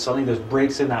 Okay, suddenly there's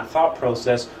breaks in that thought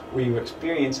process where you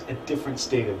experience a different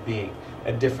state of being,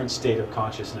 a different state of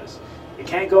consciousness. You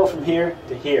can't go from here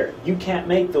to here. You can't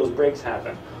make those breaks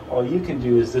happen. All you can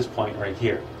do is this point right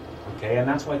here. Okay, and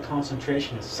that's why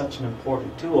concentration is such an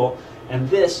important tool, and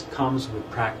this comes with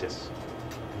practice.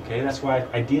 Okay, that's why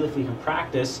ideally if we can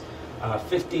practice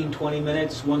 15, 20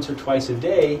 minutes once or twice a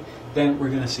day, then we're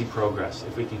going to see progress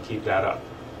if we can keep that up.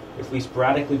 If we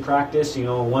sporadically practice,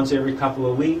 once every couple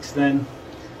of weeks, then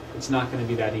it's not going to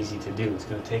be that easy to do. It's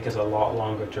going to take us a lot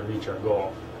longer to reach our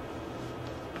goal.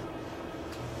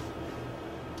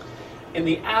 In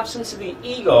the absence of the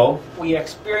ego, we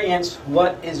experience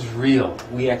what is real.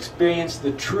 We experience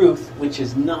the truth, which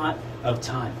is not of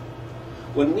time.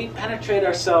 When we penetrate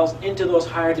ourselves into those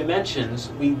higher dimensions,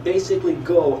 we basically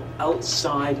go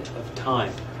outside of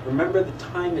time. Remember, the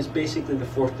time is basically the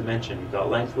fourth dimension. You've got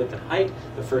length, width, and height,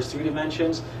 the first three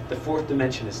dimensions. The fourth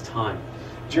dimension is time.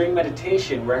 During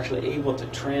meditation, we're actually able to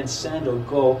transcend or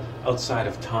go outside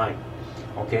of time.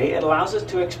 Okay, it allows us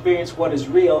to experience what is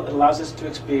real. It allows us to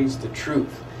experience the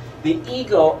truth. The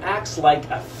ego acts like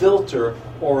a filter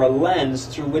or a lens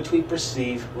through which we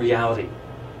perceive reality.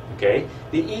 Okay,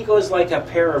 the ego is like a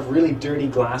pair of really dirty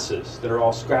glasses that are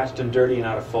all scratched and dirty and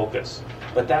out of focus.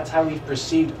 But that's how we've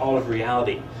perceived all of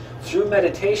reality. Through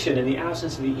meditation, in the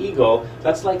absence of the ego,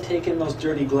 that's like taking those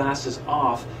dirty glasses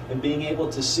off and being able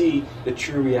to see the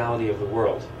true reality of the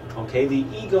world. Okay, the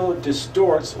ego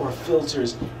distorts or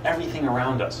filters everything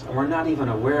around us, and we're not even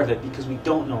aware of it because we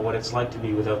don't know what it's like to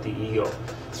be without the ego.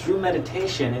 Through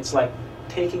meditation, it's like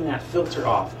taking that filter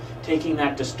off, taking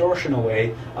that distortion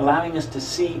away, allowing us to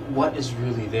see what is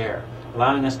really there,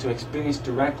 allowing us to experience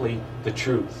directly the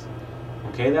truth.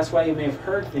 Okay, that's why you may have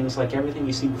heard things like everything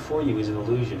you see before you is an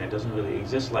illusion. It doesn't really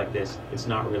exist like this. It's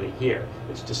not really here.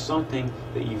 It's just something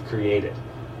that you've created.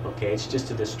 Okay, it's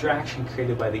just a distraction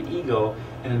created by the ego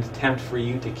in an attempt for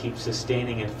you to keep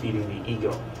sustaining and feeding the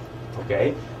ego.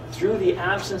 Okay, through the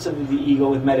absence of the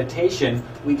ego with meditation,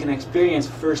 we can experience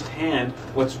firsthand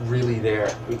what's really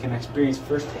there. We can experience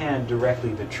firsthand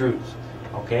directly the truth.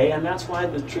 Okay, and that's why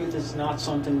the truth is not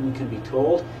something we can be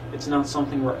told. It's not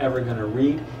something we're ever going to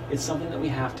read. It's something that we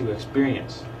have to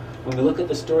experience. When we look at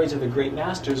the stories of the great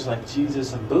masters like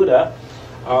Jesus and Buddha,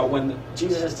 when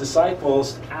Jesus'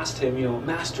 disciples asked him,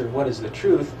 Master, what is the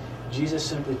truth? Jesus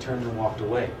simply turned and walked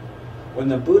away. When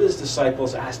the Buddha's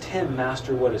disciples asked him,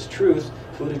 Master, what is truth?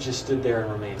 Buddha just stood there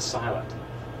and remained silent.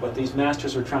 What these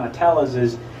masters were trying to tell us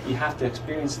is, you have to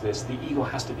experience this. The ego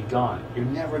has to be gone. You're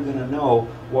never going to know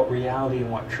what reality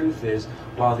and what truth is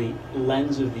while the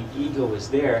lens of the ego is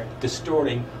there,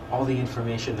 distorting all the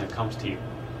information that comes to you.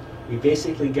 We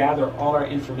basically gather all our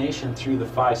information through the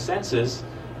five senses,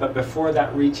 but before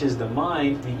that reaches the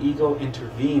mind, the ego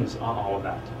intervenes on all of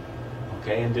that.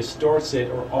 Okay, and distorts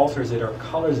it or alters it or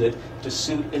colors it to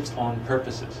suit its own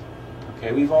purposes.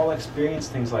 Okay, we've all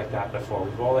experienced things like that before.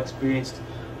 We've all experienced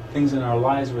things in our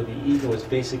lives where the ego has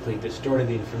basically distorted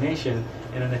the information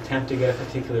in an attempt to get a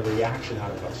particular reaction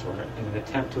out of us, or in an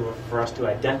attempt for us to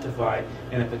identify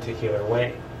in a particular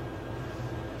way.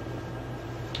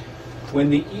 When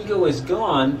the ego is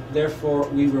gone, therefore,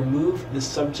 we remove the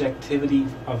subjectivity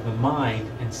of the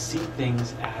mind and see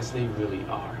things as they really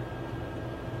are.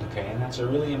 Okay, and that's a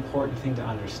really important thing to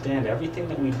understand. Everything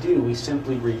that we do, we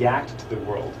simply react to the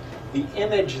world. The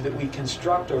image that we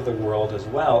construct of the world as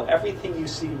well, everything you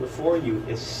see before you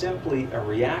is simply a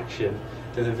reaction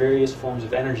to the various forms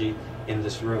of energy in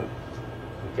this room.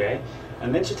 Okay?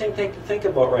 And then just think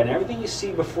about right now, everything you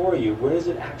see before you, where does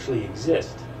it actually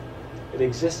exist? It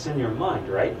exists in your mind,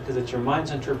 right? Because it's your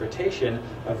mind's interpretation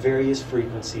of various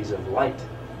frequencies of light.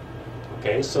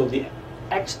 Okay, so the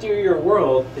exterior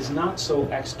world is not so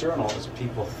external as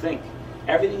people think.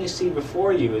 Everything you see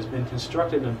before you has been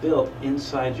constructed and built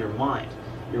inside your mind.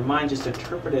 Your mind just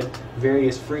interpreted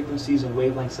various frequencies and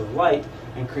wavelengths of light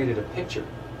and created a picture.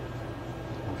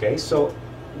 Okay, so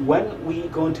when we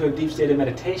go into a deep state of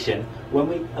meditation, when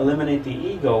we eliminate the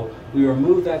ego, we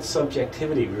remove that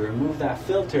subjectivity, we remove that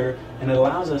filter, and it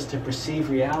allows us to perceive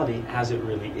reality as it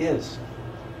really is.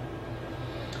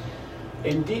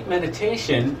 In deep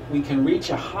meditation, we can reach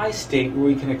a high state where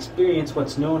we can experience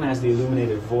what's known as the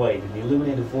illuminated void. And the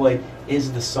illuminated void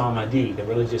is the samadhi, the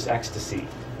religious ecstasy.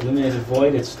 Illuminated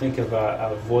void, think of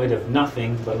a void of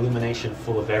nothing, but illumination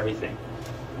full of everything.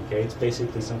 Okay, it's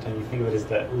basically, sometimes you think of it as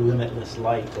the limitless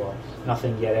light, or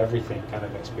nothing yet everything kind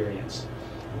of experience.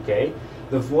 Okay,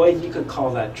 the void, you could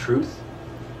call that truth.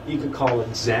 You could call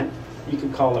it Zen. You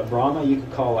could call it Brahma. You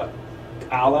could call it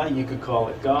Allah. You could call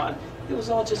it God. It was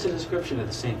all just a description of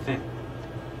the same thing.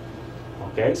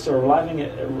 Okay, so arriving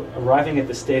at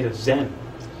the state of Zen.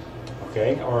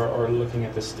 Okay, or looking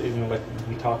at this, like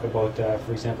we talk about,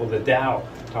 for example, the Tao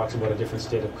talks about a different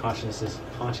state of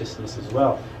consciousness as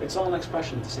well. It's all an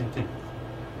expression of the same thing.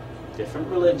 Different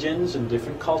religions and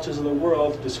different cultures of the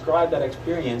world describe that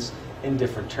experience in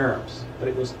different terms, but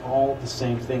it was all the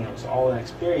same thing. It was all an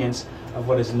experience of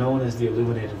what is known as the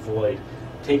illuminated void.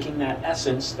 Taking that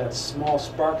essence, that small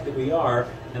spark that we are,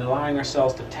 and allowing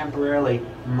ourselves to temporarily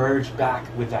merge back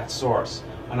with that source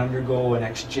and undergo an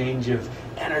exchange of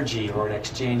energy or an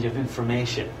exchange of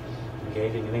information. Okay,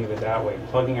 if you can think of it that way,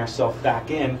 plugging ourselves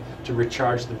back in to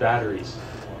recharge the batteries.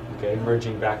 Okay,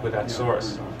 merging back with that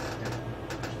source.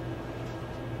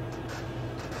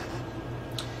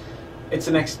 It's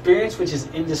an experience which is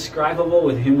indescribable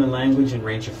with human language and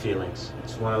range of feelings.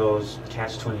 It's one of those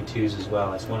catch-22s as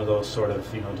well. It's one of those sort of,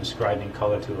 describing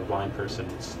color to a blind person.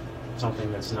 It's something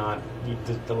that's not,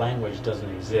 the language doesn't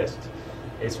exist.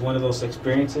 It's one of those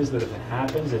experiences that if it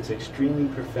happens, it's extremely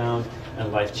profound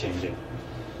and life-changing.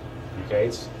 Okay,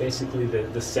 it's basically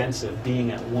the sense of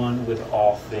being at one with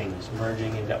all things,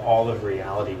 merging into all of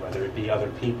reality, whether it be other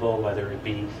people, whether it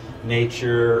be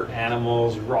nature,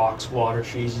 animals, rocks, water,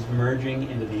 trees, merging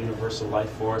into the universal life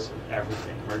force of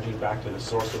everything, merging back to the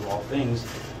source of all things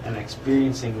and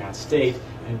experiencing that state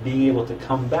and being able to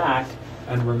come back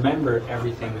and remember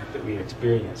everything that we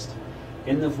experienced.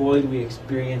 In the void, we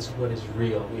experience what is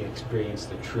real. We experience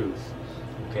the truth.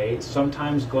 Okay?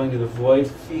 Sometimes going to the void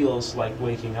feels like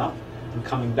waking up, and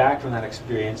coming back from that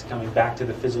experience, coming back to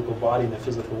the physical body and the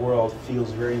physical world feels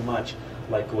very much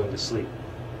like going to sleep.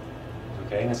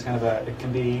 Okay? And it's kind of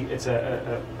it's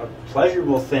a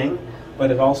pleasurable thing,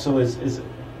 but it also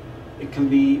it can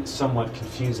be somewhat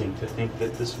confusing to think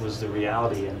that this was the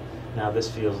reality and now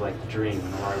this feels like the dream,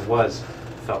 and where I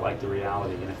felt like the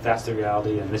reality. And if that's the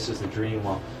reality and this is the dream,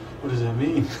 well, what does that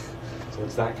mean? So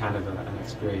it's that kind of an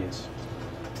experience.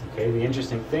 Okay, the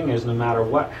interesting thing is no matter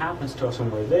what happens to us when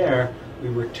we're there, we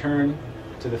return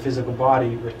to the physical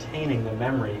body retaining the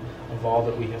memory of all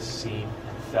that we have seen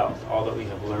and felt, all that we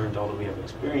have learned, all that we have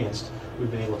experienced,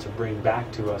 we've been able to bring back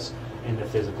to us in the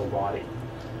physical body.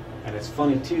 And it's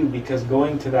funny too, because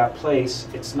going to that place,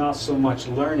 it's not so much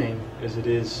learning as it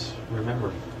is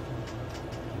remembering.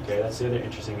 Okay, that's the other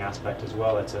interesting aspect as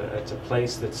well. It's a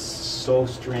place that's so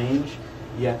strange,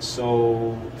 yet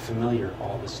so familiar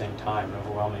all at the same time. An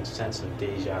overwhelming sense of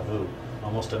deja vu,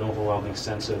 almost an overwhelming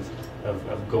sense of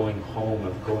going home,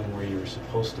 of going where you were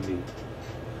supposed to be.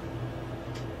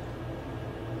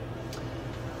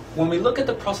 When we look at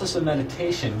the process of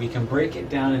meditation, we can break it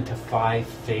down into 5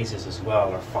 phases as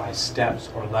well, or 5 steps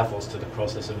or levels to the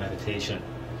process of meditation.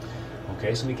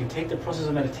 Okay, so we can take the process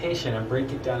of meditation and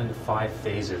break it down into 5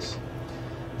 phases.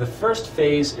 The first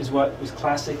phase is what is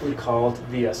classically called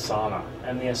the asana,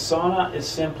 and the asana is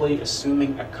simply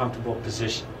assuming a comfortable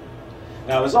position.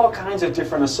 Now, there's all kinds of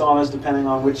different asanas depending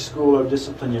on which school or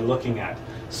discipline you're looking at.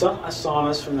 Some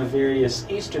asanas from the various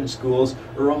Eastern schools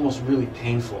are almost really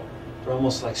painful. They're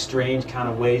almost like strange kind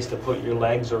of ways to put your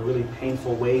legs, or really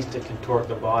painful ways to contort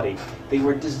the body. They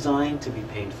were designed to be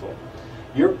painful.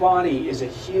 Your body is a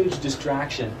huge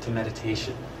distraction to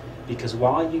meditation, because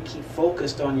while you keep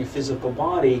focused on your physical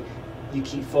body, you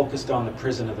keep focused on the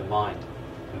prison of the mind.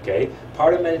 Okay?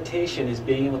 Part of meditation is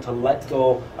being able to let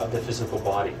go of the physical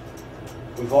body.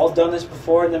 We've all done this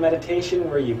before in the meditation,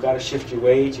 where you've got to shift your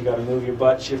weight, you've got to move your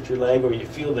butt, shift your leg, or you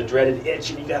feel the dreaded itch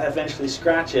and you've got to eventually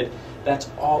scratch it. That's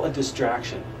all a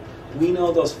distraction. We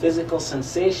know those physical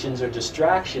sensations are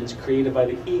distractions created by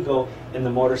the ego in the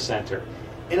motor center,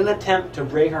 in an attempt to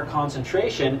break our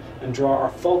concentration and draw our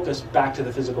focus back to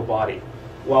the physical body.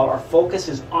 While our focus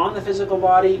is on the physical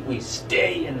body, we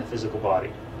stay in the physical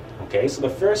body. Okay, so the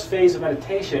first phase of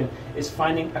meditation is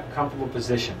finding a comfortable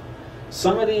position.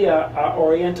 Some of the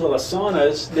Oriental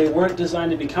asanas, they weren't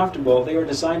designed to be comfortable. They were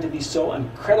designed to be so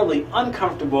incredibly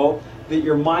uncomfortable that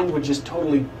your mind would just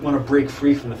totally want to break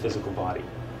free from the physical body.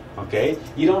 Okay?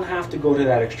 You don't have to go to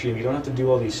that extreme. You don't have to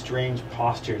do all these strange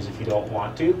postures if you don't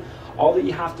want to. All that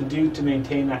you have to do to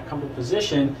maintain that comfortable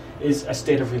position is a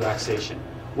state of relaxation.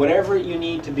 Whatever you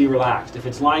need to be relaxed. If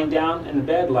it's lying down in the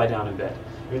bed, lie down in bed.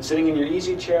 If it's sitting in your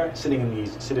easy chair, sit in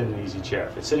an easy chair.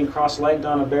 If it's sitting cross-legged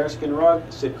on a bearskin rug,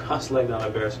 sit cross-legged on a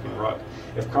bearskin rug.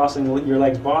 If crossing your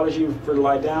legs bothers you, prefer to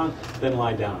lie down, then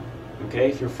lie down. Okay?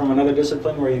 If you're from another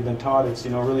discipline where you've been taught it's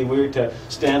really weird to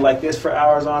stand like this for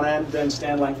hours on end, then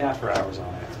stand like that for hours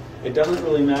on end. It doesn't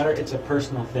really matter. It's a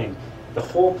personal thing. The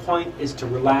whole point is to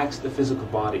relax the physical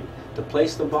body, to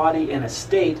place the body in a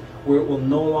state where it will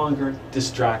no longer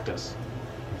distract us.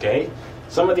 Okay?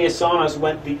 Some of the asanas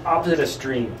went the opposite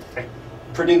extreme. It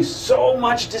produced so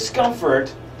much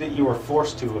discomfort that you are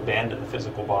forced to abandon the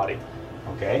physical body.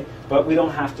 Okay, but we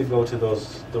don't have to go to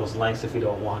those lengths if we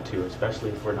don't want to, especially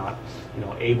if we're not,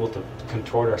 able to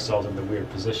contort ourselves into weird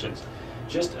positions.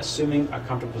 Just assuming a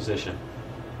comfortable position.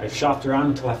 I shopped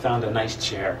around until I found a nice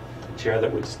chair, a chair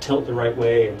that would just tilt the right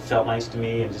way and felt nice to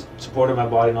me and just supported my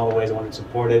body in all the ways I wanted to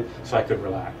support it, so I could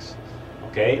relax.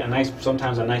 Okay,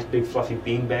 sometimes a nice big fluffy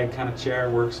beanbag kind of chair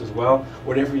works as well.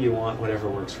 Whatever you want, whatever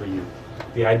works for you.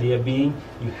 The idea being,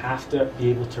 you have to be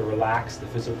able to relax the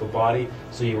physical body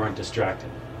so you aren't distracted.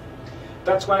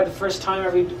 That's why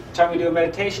every time we do a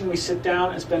meditation, we sit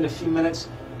down and spend a few minutes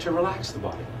to relax the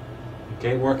body.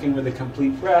 Okay, working with a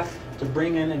complete breath to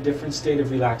bring in a different state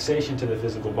of relaxation to the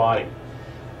physical body.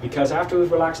 Because after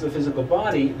we've relaxed the physical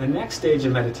body, the next stage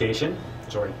of meditation,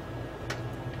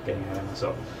 getting ahead of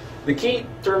myself. The key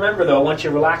to remember though, once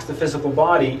you relax the physical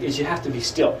body, is you have to be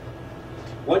still.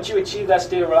 Once you achieve that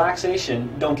state of relaxation,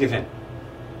 don't give in.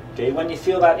 Okay, when you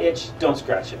feel that itch, don't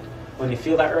scratch it. When you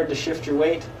feel that urge to shift your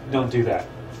weight, don't do that.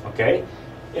 Okay?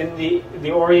 In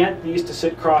the Orient, we used to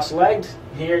sit cross-legged.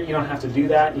 Here, you don't have to do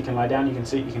that. You can lie down, you can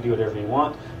sit, you can do whatever you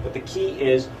want. But the key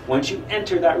is, once you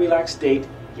enter that relaxed state,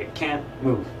 you can't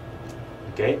move.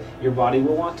 Okay? Your body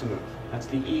will want to move. That's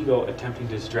the ego attempting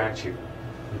to distract you.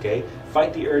 Okay?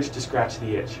 Fight the urge to scratch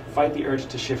the itch. Fight the urge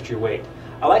to shift your weight.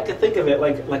 I like to think of it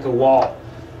like a wall.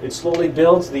 It slowly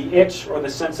builds, the itch or the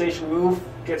sensation move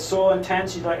gets so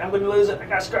intense, you're like, I'm going to lose it, I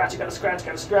gotta scratch, I gotta scratch, I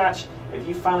gotta scratch. If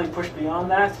you finally push beyond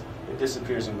that, it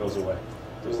disappears and goes away.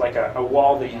 There's like a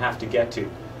wall that you have to get to.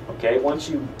 Okay, once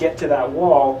you get to that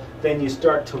wall, then you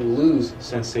start to lose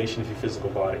sensation of your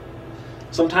physical body.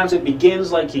 Sometimes it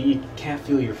begins like you can't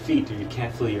feel your feet or you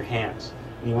can't feel your hands.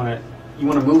 And you want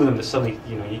to move them to suddenly,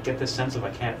 you get this sense of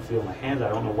I can't feel my hands, I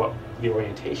don't know what the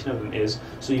orientation of them is,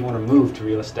 so you want to move to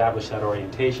reestablish that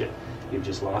orientation. You've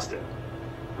just lost it.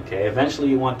 Okay, eventually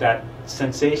you want that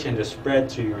sensation to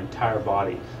spread through your entire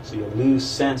body, so you lose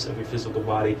sense of your physical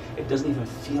body. It doesn't even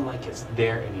feel like it's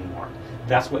there anymore.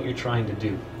 That's what you're trying to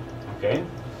do. Okay?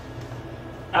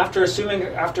 After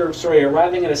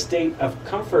arriving at a state of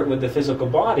comfort with the physical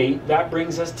body, that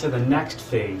brings us to the next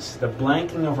phase, the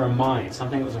blanking of our mind,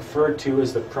 something that was referred to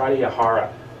as the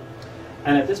pratyahara.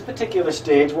 And at this particular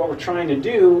stage, what we're trying to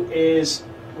do is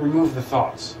remove the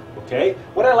thoughts. Okay?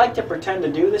 What I like to pretend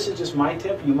to do, this is just my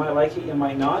tip, you might like it, you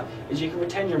might not, is you can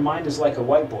pretend your mind is like a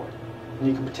whiteboard. And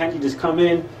you can pretend you just come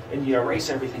in and you erase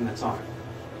everything that's on it.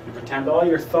 You pretend all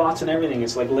your thoughts and everything,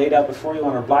 it's like laid out before you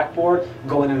on a blackboard,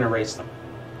 go in and erase them.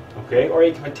 Okay? Or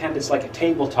you can pretend it's like a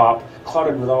tabletop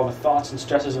cluttered with all the thoughts and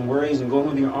stresses and worries, and go in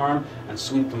with your arm and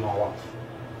sweep them all off.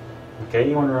 Okay?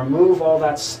 You want to remove all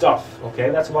that stuff. Okay?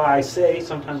 That's why I say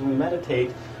sometimes when we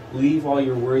meditate, leave all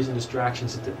your worries and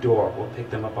distractions at the door. We'll pick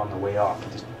them up on the way off.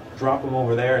 Just drop them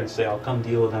over there and say, I'll come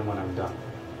deal with them when I'm done.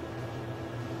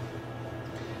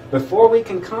 Before we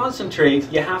can concentrate,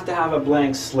 you have to have a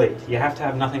blank slate. You have to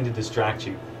have nothing to distract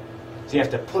you. So you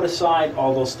have to put aside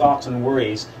all those thoughts and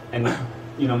worries and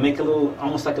make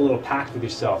almost like a little pact with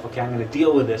yourself. Okay, I'm going to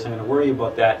deal with this, I'm going to worry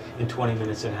about that in 20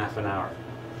 minutes and half an hour.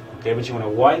 Okay, but you want to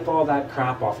wipe all that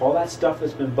crap off, all that stuff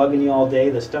that's been bugging you all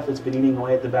day, the stuff that's been eating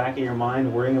away at the back of your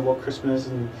mind, worrying about Christmas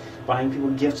and buying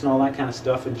people gifts and all that kind of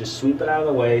stuff, and just sweep it out of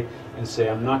the way and say,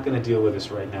 I'm not going to deal with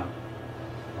this right now.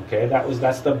 Okay,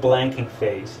 that's the blanking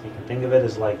phase. You can think of it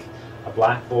as like a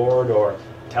blackboard or a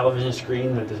television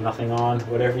screen that there's nothing on,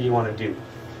 whatever you want to do.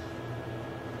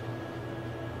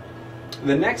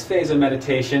 The next phase of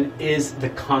meditation is the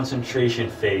concentration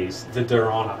phase, the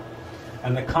dharana.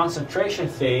 And the concentration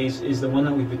phase is the one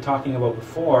that we've been talking about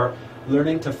before,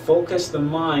 learning to focus the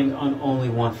mind on only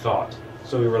one thought.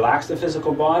 So we relax the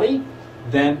physical body,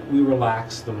 then we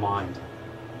relax the mind.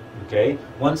 Okay?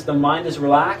 Once the mind is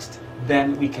relaxed,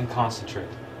 then we can concentrate.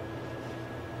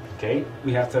 Okay?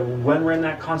 We have to, when we're in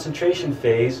that concentration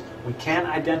phase, we can't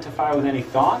identify with any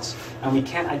thoughts, and we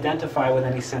can't identify with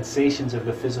any sensations of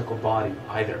the physical body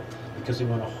either, because we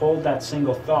want to hold that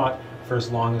single thought for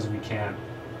as long as we can.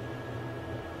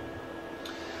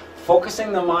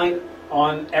 Focusing the mind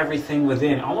on everything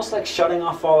within, almost like shutting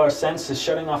off all our senses,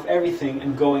 shutting off everything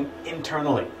and going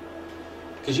internally.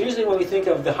 Because usually when we think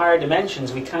of the higher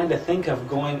dimensions, we kind of think of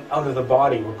going out of the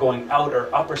body. We're going out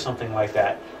or up or something like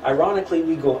that. Ironically,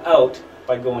 we go out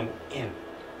by going in.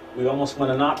 We almost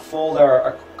want to not fold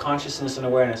our consciousness and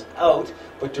awareness out,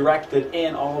 but direct it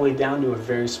in all the way down to a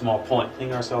very small point.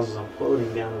 Think of ourselves as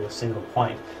imploding down to a single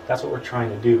point. That's what we're trying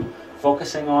to do.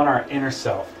 Focusing on our inner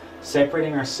self.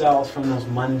 Separating ourselves from those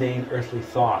mundane earthly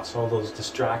thoughts, all those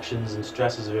distractions and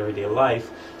stresses of everyday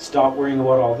life. Stop worrying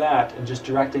about all that and just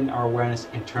directing our awareness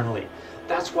internally.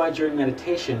 That's why during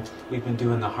meditation we've been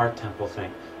doing the heart temple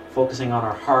thing. focusing on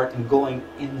our heart and going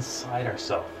inside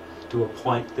ourselves to a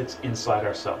point that's inside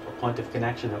ourselves, a point of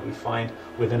connection that we find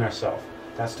within ourselves.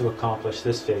 That's to accomplish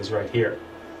this phase right here.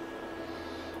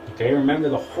 Okay, remember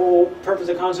the whole purpose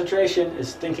of concentration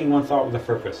is thinking one thought with a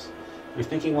purpose. You're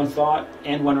thinking one thought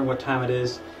and wondering what time it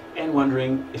is, and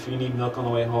wondering if you need milk on the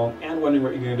way home, and wondering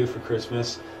what you're going to do for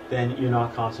Christmas, then you're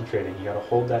not concentrating. You got to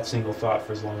hold that single thought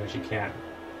for as long as you can.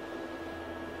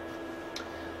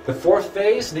 The fourth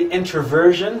phase, the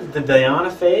introversion, the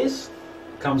dhyana phase,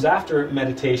 comes after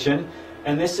meditation,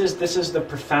 and this is the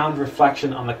profound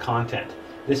reflection on the content.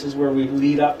 This is where we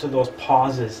lead up to those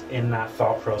pauses in that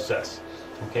thought process.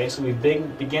 Okay, so we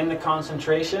begin the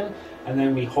concentration, and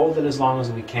then we hold it as long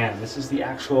as we can. This is the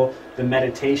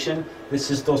meditation. This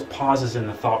is those pauses in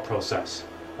the thought process.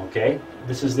 Okay,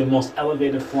 this is the most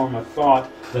elevated form of thought,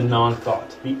 the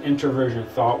non-thought, the introversion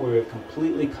thought, where we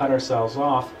completely cut ourselves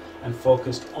off and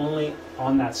focused only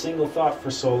on that single thought for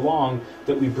so long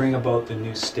that we bring about the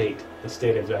new state, the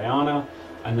state of dhyana.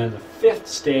 And then the fifth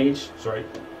stage,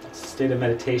 state of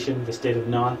meditation, the state of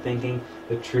non-thinking,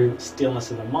 the true stillness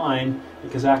of the mind,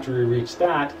 because after we reach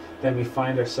that, then we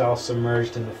find ourselves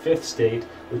submerged in the fifth state,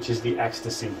 which is the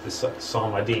ecstasy, the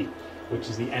samadhi, which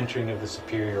is the entering of the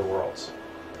superior worlds.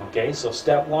 Okay, so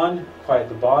step 1, quiet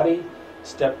the body.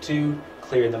 Step 2,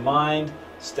 clear the mind.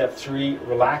 Step 3,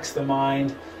 relax the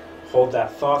mind. Hold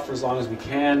that thought for as long as we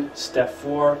can. Step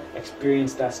 4,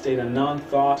 experience that state of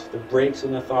non-thought, the breaks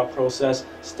in the thought process.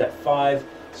 Step 5,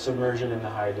 submersion in the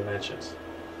higher dimensions.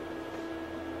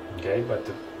 Okay, but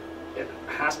it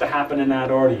has to happen in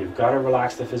that order. You've got to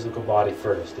relax the physical body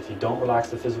first. If you don't relax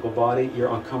the physical body,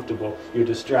 you're uncomfortable, you're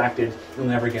distracted, you'll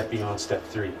never get beyond step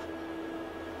 3.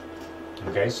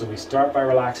 Okay, so we start by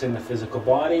relaxing the physical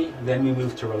body, then we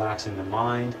move to relaxing the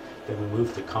mind, then we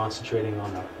move to concentrating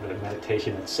on the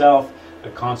meditation itself. The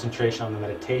concentration on the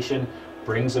meditation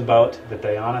brings about the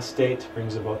dhyana state,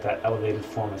 brings about that elevated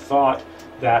form of thought,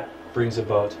 that brings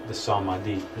about the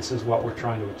samadhi. This is what we're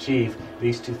trying to achieve.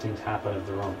 These two things happen of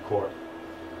their own accord.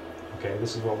 Okay,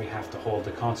 this is what we have to hold.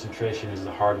 The concentration is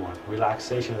the hard one.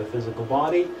 Relaxation of the physical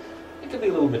body, it can be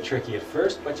a little bit tricky at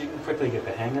first, but you can quickly get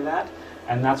the hang of that.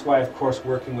 And that's why, of course,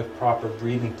 working with proper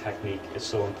breathing technique is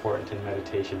so important in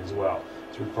meditation as well.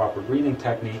 Through proper breathing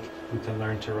technique, we can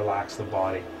learn to relax the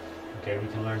body. Okay, we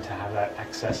can learn to have that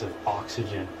excess of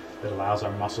oxygen that allows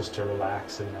our muscles to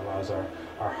relax and allows our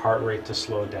heart rate to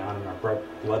slow down and our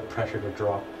blood pressure to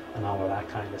drop and all of that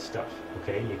kind of stuff.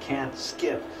 Okay, you can't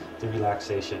skip the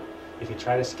relaxation. If you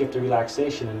try to skip the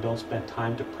relaxation and don't spend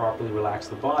time to properly relax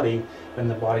the body, then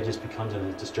the body just becomes a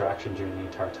distraction during the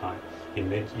entire time.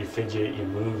 You fidget, you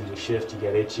move, you shift, you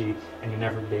get itchy, and you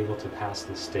never be able to pass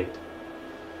this state.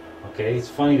 Okay, it's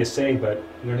funny to say, but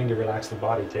learning to relax the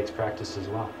body takes practice as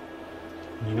well.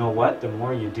 And you know what? The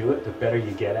more you do it, the better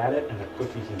you get at it, and the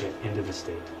quicker you can get into the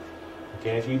state.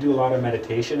 Okay, if you do a lot of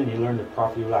meditation and you learn to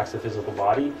properly relax the physical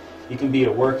body, you can be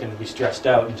at work and be stressed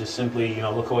out and just simply,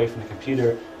 look away from the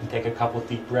computer and take a couple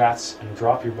deep breaths and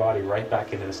drop your body right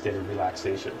back into the state of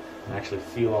relaxation and actually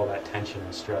feel all that tension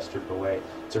and stress strip away.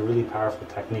 It's a really powerful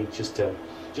technique just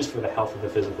for the health of the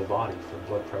physical body, for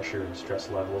blood pressure and stress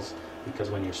levels, because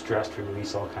when you're stressed, you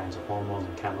release all kinds of hormones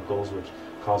and chemicals which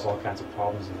cause all kinds of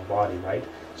problems in the body, right?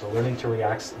 So learning to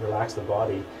relax the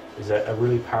body is a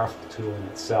really powerful tool in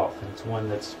itself, and it's one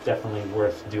that's definitely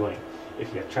worth doing.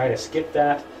 If you try to skip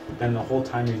that, then the whole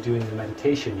time you're doing the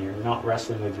meditation, you're not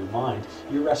wrestling with your mind,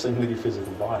 you're wrestling with your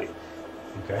physical body.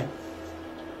 Okay?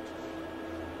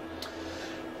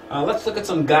 Let's look at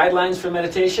some guidelines for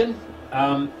meditation.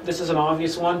 This is an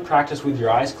obvious one. Practice with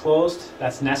your eyes closed.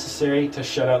 That's necessary to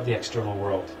shut out the external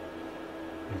world.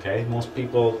 Okay? Most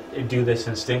people do this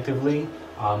instinctively,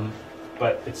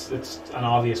 but it's an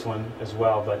obvious one as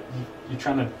well. But you're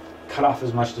trying to cut off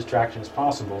as much distraction as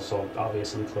possible, so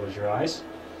obviously close your eyes.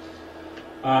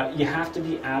 You have to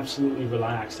be absolutely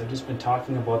relaxed. I've just been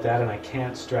talking about that, and I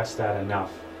can't stress that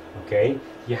enough. Okay?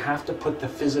 You have to put the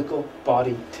physical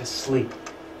body to sleep.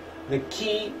 The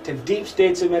key to deep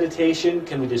states of meditation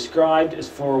can be described as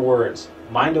 4 words.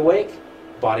 Mind awake,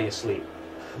 body asleep.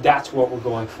 That's what we're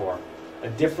going for. A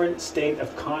different state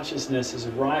of consciousness is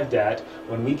arrived at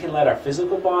when we can let our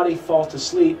physical body fall to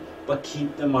sleep, but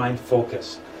keep the mind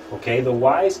focused. Okay, the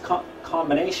wise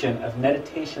combination of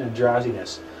meditation and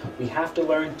drowsiness. We have to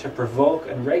learn to provoke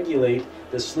and regulate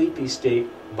the sleepy state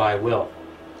by will.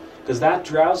 Because that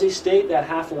drowsy state, that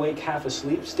half awake, half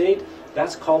asleep state,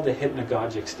 that's called the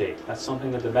hypnagogic state. That's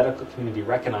something that the medical community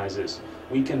recognizes.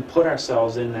 We can put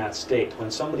ourselves in that state. When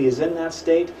somebody is in that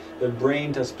state, the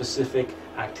brain does specific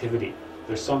activity.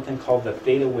 There's something called the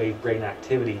theta wave brain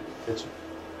activity that's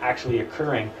actually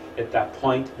occurring at that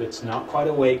point that's not quite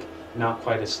awake, not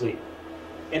quite asleep.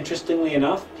 Interestingly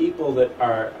enough, people that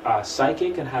are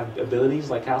psychic and have abilities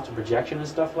like astral projection and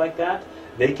stuff like that,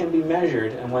 they can be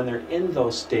measured, and when they're in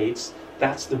those states,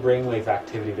 that's the brainwave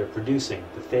activity they're producing,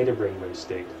 the theta brainwave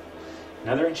state.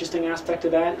 Another interesting aspect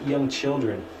of that, young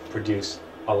children produce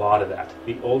a lot of that.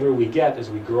 The older we get, as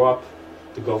we grow up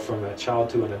to go from a child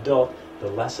to an adult, the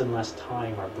less and less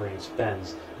time our brain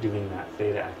spends doing that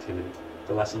theta activity.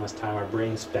 The less and less time our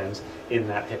brain spends in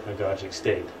that hypnagogic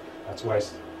state. That's why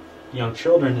young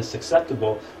children is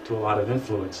susceptible to a lot of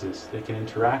influences. They can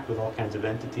interact with all kinds of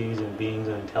entities and beings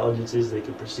and intelligences. They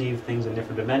can perceive things in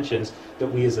different dimensions that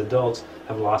we as adults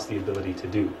have lost the ability to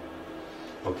do.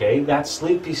 Okay, that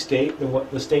sleepy state,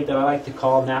 the state that I like to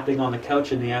call napping on the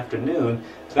couch in the afternoon,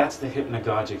 that's the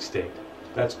hypnagogic state.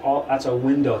 That's a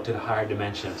window to the higher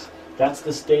dimensions. That's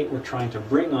the state we're trying to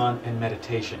bring on in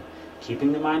meditation.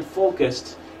 Keeping the mind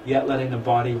focused, yet letting the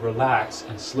body relax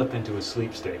and slip into a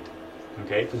sleep state.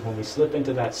 Okay, because when we slip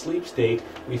into that sleep state,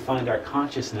 we find our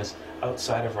consciousness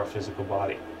outside of our physical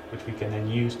body, which we can then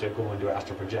use to go into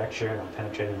astral projection or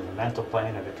penetrate into the mental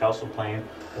plane or the causal plane,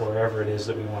 or wherever it is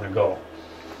that we want to go.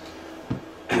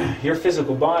 Your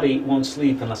physical body won't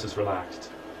sleep unless it's relaxed.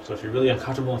 So if you're really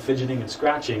uncomfortable and fidgeting and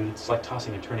scratching, it's like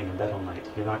tossing and turning in bed all night.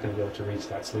 You're not going to be able to reach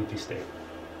that sleepy state.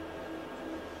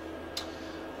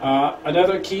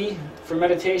 Another key for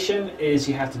meditation is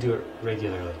you have to do it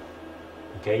regularly.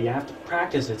 Okay, you have to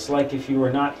practice. It's like if you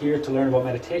were not here to learn about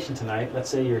meditation tonight, let's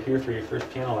say you're here for your first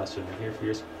piano lesson, or here for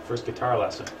your first guitar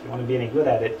lesson. If you want to be any good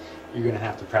at it, you're going to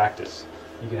have to practice.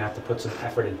 You're going to have to put some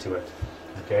effort into it.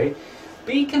 Okay?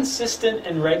 Be consistent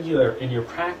and regular in your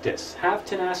practice. Have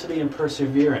tenacity and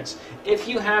perseverance. If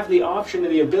you have the option or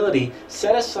the ability,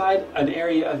 set aside an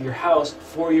area of your house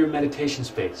for your meditation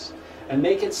space. And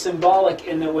make it symbolic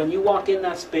in that when you walk in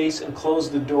that space and close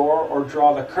the door or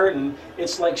draw the curtain,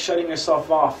 it's like shutting yourself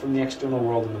off from the external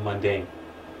world and the mundane.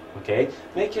 Okay?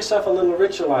 Make yourself a little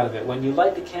ritual out of it. When you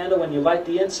light the candle, when you light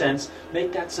the incense,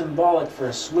 make that symbolic for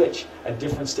a switch, a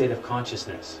different state of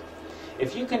consciousness.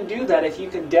 If you can do that, if you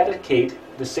can dedicate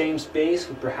the same space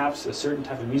with perhaps a certain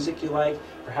type of music you like,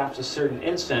 perhaps a certain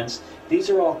incense, these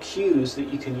are all cues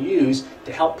that you can use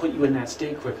to help put you in that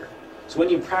state quicker. So when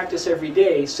you practice every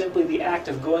day, simply the act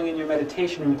of going in your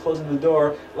meditation room, closing the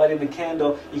door, lighting the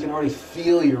candle, you can already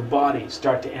feel your body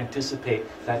start to anticipate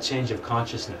that change of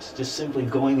consciousness. Just simply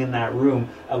going in that room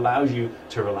allows you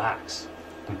to relax.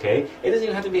 Okay? It doesn't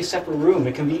even have to be a separate room.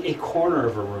 It can be a corner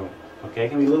of a room. Okay? It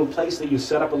can be a little place that you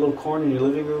set up, a little corner in your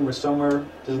living room or somewhere.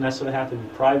 It doesn't necessarily have to be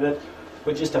private,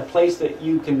 but just a place that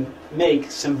you can make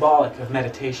symbolic of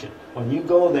meditation. When you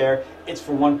go there, it's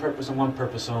for one purpose and one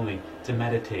purpose only, to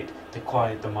meditate, to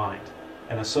quiet the mind,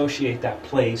 and associate that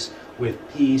place with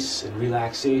peace and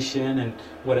relaxation and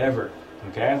whatever.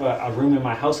 Okay, I have a room in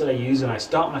my house that I use, and I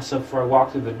stop myself before I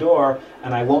walk through the door,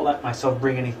 and I won't let myself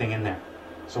bring anything in there.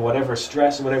 So whatever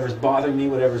stress, whatever's bothering me,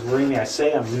 whatever's worrying me, I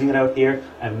say I'm leaving it out here,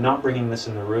 I'm not bringing this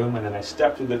in the room, and then I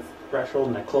step through the threshold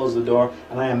and I close the door,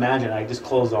 and I imagine I just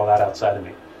closed all that outside of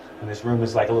me. And this room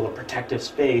is like a little protective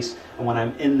space, and when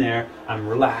I'm in there, I'm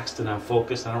relaxed and I'm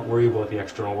focused, and I don't worry about the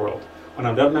external world. When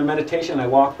I'm done my meditation, I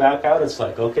walk back out, it's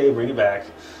like, okay, bring it back.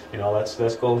 You know,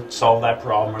 let's go solve that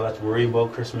problem, or let's worry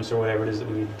about Christmas or whatever it is that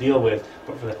we need to deal with.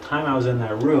 But for the time I was in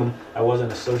that room, I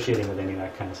wasn't associating with any of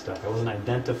that kind of stuff. I wasn't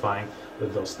identifying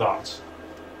with those thoughts.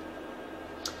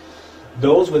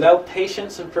 Those without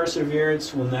patience and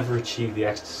perseverance will never achieve the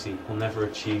ecstasy, will never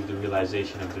achieve the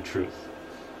realization of the truth.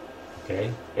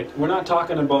 Okay? We're not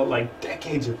talking about like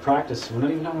decades of practice. We're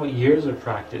not even talking about years of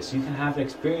practice. You can have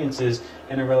experiences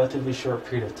in a relatively short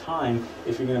period of time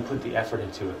if you're going to put the effort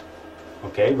into it.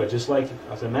 Okay? But just like,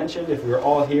 as I mentioned, if we're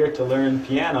all here to learn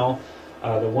piano,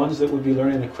 the ones that would be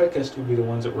learning the quickest would be the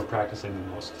ones that we're practicing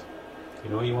the most. You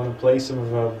know, you want to play some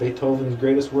of Beethoven's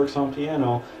greatest works on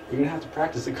piano, you're going to have to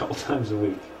practice a couple times a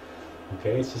week.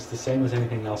 Okay? It's just the same as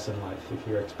anything else in life. If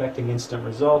you're expecting instant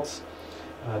results,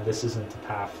 this isn't the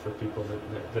path for people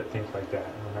that think like that.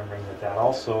 And remembering that that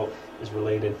also is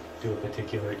related to a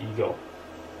particular ego.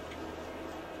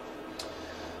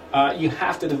 You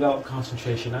have to develop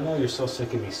concentration. I know you're so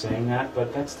sick of me saying that,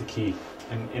 but that's the key.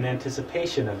 And in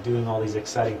anticipation of doing all these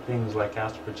exciting things like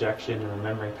astral projection and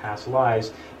remembering past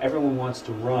lives, everyone wants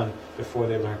to run before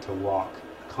they learn to walk.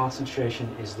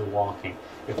 Concentration is the walking.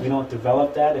 If we don't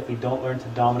develop that, if we don't learn to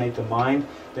dominate the mind,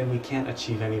 then we can't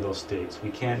achieve any of those states.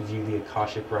 We can't view the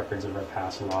Akashic records of our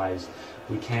past lives.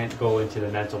 We can't go into the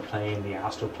mental plane, the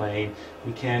astral plane.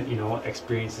 We can't,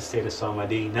 experience the state of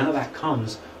samadhi. None of that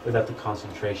comes without the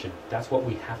concentration. That's what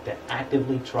we have to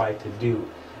actively try to do.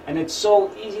 And it's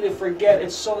so easy to forget.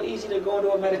 It's so easy to go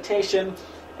into a meditation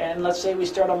And let's say we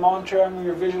start a mantra and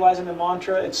we're visualizing the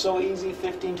mantra. It's so easy,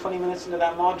 15, 20 minutes into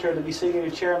that mantra, to be sitting in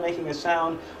your chair making a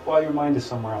sound while your mind is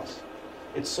somewhere else.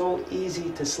 It's so easy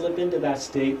to slip into that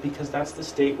state because that's the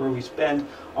state where we spend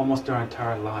almost our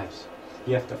entire lives.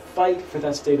 You have to fight for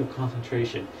that state of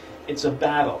concentration. It's a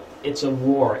battle. It's a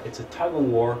war. It's a tug of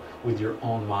war with your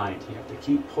own mind. You have to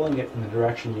keep pulling it in the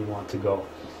direction you want to go.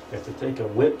 You have to take a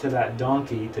whip to that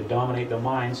donkey to dominate the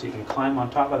mind so you can climb on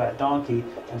top of that donkey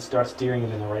and start steering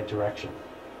it in the right direction.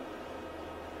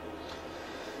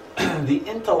 The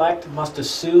intellect must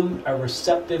assume a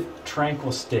receptive,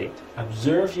 tranquil state.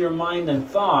 Observe your mind and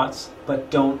thoughts,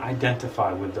 but don't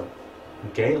identify with them.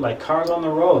 Okay, like cars on the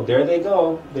road, there they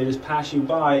go, they just pass you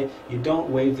by. You don't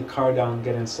wave the car down,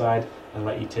 get inside, and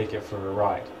let you take it for a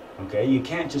ride. Okay, you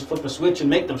can't just flip a switch and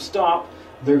make them stop.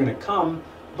 They're going to come,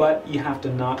 but you have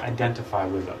to not identify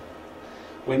with them.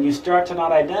 When you start to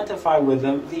not identify with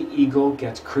them, the ego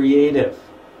gets creative.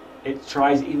 It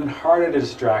tries even harder to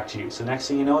distract you. So next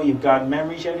thing you know, you've got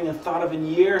memories you haven't even thought of in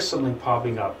years suddenly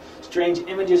popping up. Strange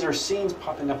images or scenes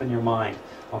popping up in your mind.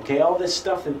 Okay, all this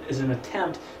stuff is an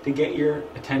attempt to get your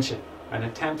attention. An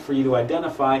attempt for you to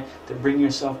identify, to bring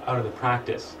yourself out of the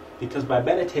practice. Because by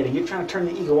meditating, you're trying to turn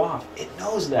the ego off. It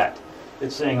knows that.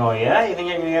 It's saying, oh yeah, you think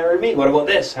you're going to get rid of me? What about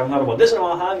this? Haven't thought about this in a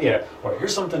while, have you? Or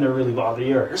here's something to really bother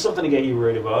you, or here's something to get you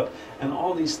worried about. And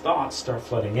all these thoughts start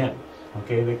flooding in.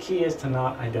 Okay, the key is to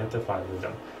not identify with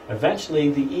them. Eventually,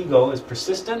 the ego is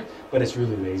persistent, but it's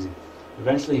really lazy.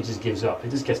 Eventually, it just gives up. It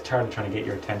just gets tired of trying to get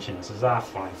your attention. It says,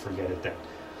 fine, forget it then.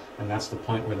 And that's the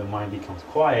point where the mind becomes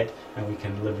quiet and we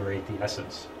can liberate the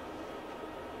essence.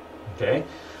 Okay?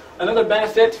 Another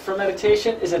benefit for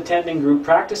meditation is attending group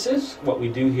practices, what we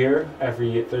do here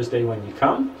every Thursday when you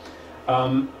come.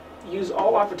 Use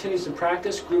all opportunities to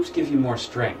practice. Groups give you more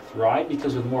strength, right?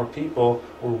 Because with more people,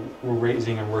 we're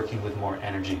raising and working with more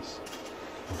energies.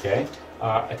 Okay?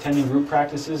 Attending group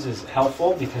practices is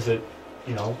helpful because in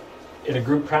a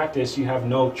group practice, you have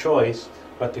no choice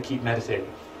but to keep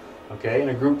meditating. Okay? In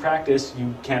a group practice,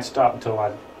 you can't stop until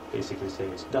I basically say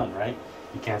it's done, right?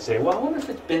 You can't say, well, I wonder if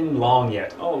it's been long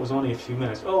yet. Oh, it was only a few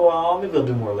minutes. Oh, well, maybe I'll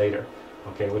do more later.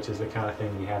 Okay, which is the kind of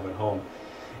thing we have at home.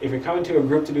 If you're coming to a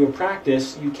group to do a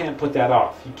practice, you can't put that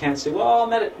off. You can't say, well,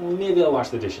 maybe I'll wash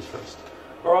the dishes first.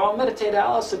 Or I'll meditate,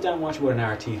 I'll sit down and watch about an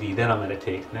hour TV, then I'll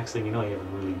meditate. Next thing you know, you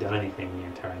haven't really done anything the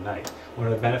entire night. One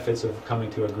of the benefits of coming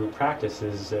to a group practice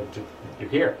is that you're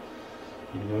here.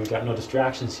 You've got no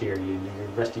distractions here. The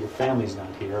rest of your family's not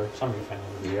here. Some of your family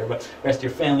will be here, but the rest of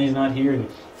your family's not here, and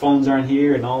phones aren't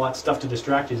here, and all that stuff to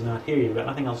distract you is not here. You've got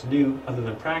nothing else to do other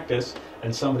than practice,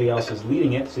 and somebody else is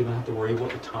leading it, so you don't have to worry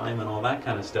about the time and all that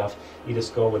kind of stuff. You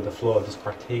just go with the flow, just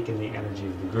partake in the energy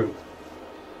of the group.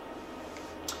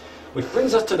 Which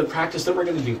brings us to the practice that we're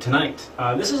going to do tonight.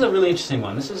 This is a really interesting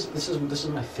one. This is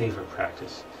my favorite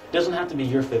practice. It doesn't have to be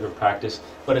your favorite practice,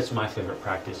 but it's my favorite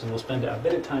practice. And we'll spend a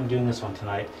bit of time doing this one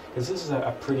tonight, because this is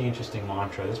a pretty interesting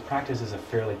mantra. This practice is a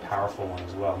fairly powerful one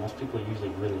as well. Most people usually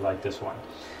really like this one.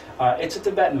 It's a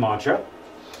Tibetan mantra,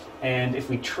 and if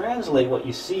we translate what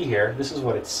you see here, this is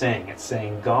what it's saying. It's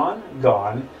saying, gone,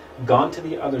 gone, gone to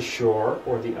the other shore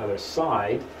or the other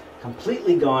side,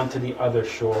 completely gone to the other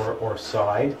shore or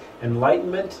side.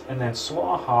 Enlightenment, and then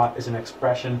swaha is an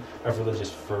expression of religious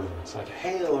fervor. It's like a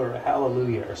hail or a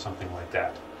hallelujah or something like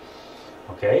that.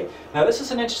 Okay? Now this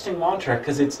is an interesting mantra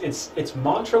because it's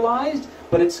mantralized,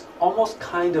 but it's almost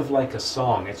kind of like a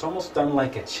song. It's almost done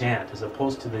like a chant, as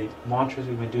opposed to the mantras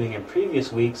we've been doing in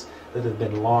previous weeks that have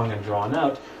been long and drawn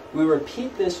out. We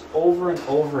repeat this over and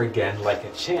over again like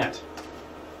a chant.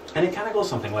 And it kind of goes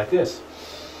something like this.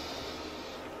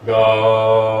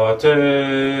 Gate,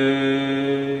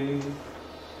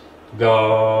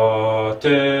 gate,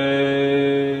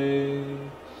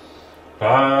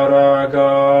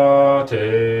 paragate,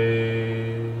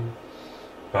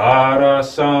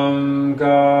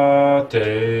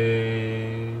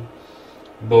 parasamgate,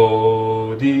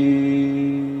 bodhi,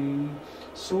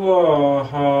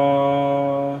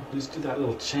 swaha. Just do that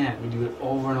little chant. We do it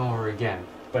over and over again.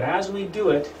 But as we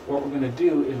do it, what we're going to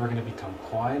do is we're going to become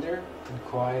quieter and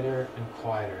quieter and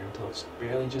quieter until it's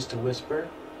barely just a whisper.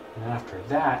 And after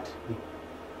that, we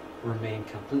remain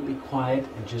completely quiet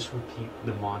and just repeat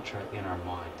the mantra in our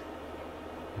mind.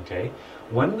 Okay?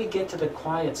 When we get to the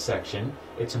quiet section,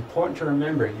 it's important to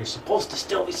remember you're supposed to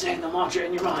still be saying the mantra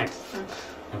in your mind.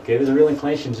 Okay? There's a real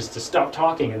inclination just to stop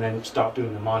talking and then stop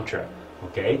doing the mantra.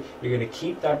 Okay? You're going to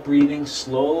keep that breathing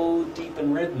slow, deep,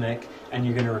 and rhythmic, and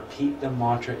you're going to repeat the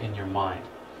mantra in your mind.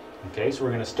 Okay? So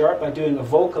we're going to start by doing it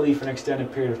vocally for an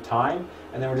extended period of time,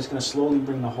 and then we're just going to slowly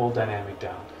bring the whole dynamic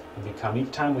down. And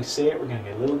each time we say it, we're going to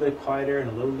get a little bit quieter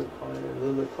and a little bit quieter, a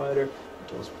little bit quieter,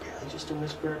 goes barely just a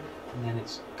whisper, and then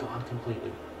it's gone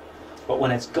completely. But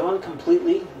when it's gone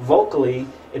completely, vocally,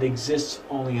 it exists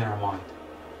only in our mind.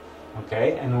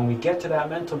 Okay? And when we get to that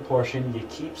mental portion, you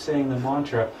keep saying the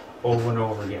mantra over and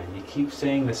over again. You keep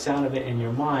saying the sound of it in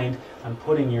your mind and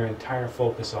putting your entire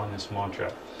focus on this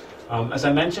mantra. As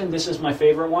I mentioned, this is my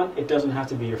favorite one. It doesn't have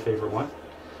to be your favorite one.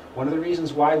 One of the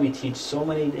reasons why we teach so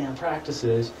many damn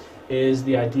practices is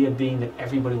the idea being that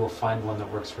everybody will find one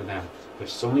that works for them.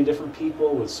 There's so many different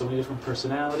people with so many different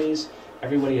personalities.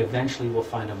 Everybody eventually will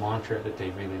find a mantra that they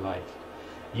really like.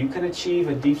 You can achieve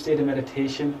a deep state of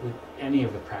meditation with any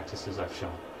of the practices I've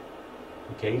shown.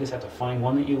 Okay, you just have to find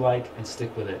one that you like and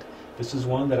stick with it. This is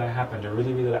one that I happen to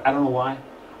really like. I don't know why.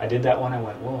 I did that one, I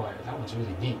went, whoa, that one's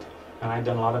really neat. And I'd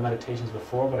done a lot of meditations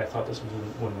before, but I thought this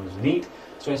one was neat.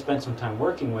 So I spent some time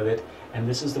working with it, and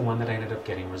this is the one that I ended up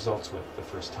getting results with the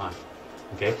first time.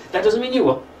 Okay, that doesn't mean you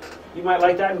will. You might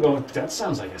like that and go, that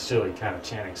sounds like a silly kind of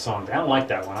chanting song. I don't like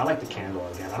that one. I like the candle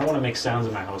again. I don't want to make sounds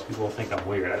in my house. People will think I'm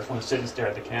weird. I just want to sit and stare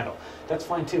at the candle. That's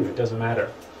fine too. It doesn't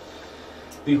matter.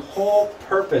 The whole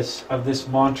purpose of this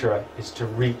mantra is to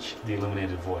reach the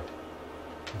illuminated void.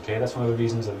 Okay, that's one of the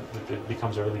reasons that it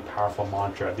becomes a really powerful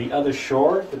mantra. The other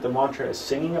shore that the mantra is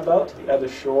singing about, the other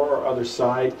shore or other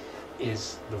side,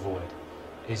 is the void,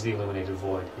 is the illuminated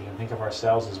void. You can think of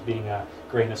ourselves as being a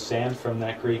grain of sand from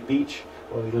that great beach,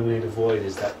 or the illuminated void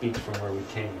is that beach from where we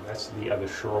came. That's the other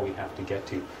shore we have to get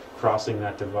to, crossing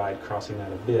that divide, crossing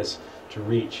that abyss to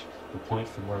reach the point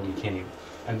from where we came.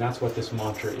 And that's what this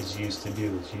mantra is used to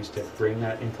do. It's used to bring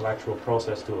that intellectual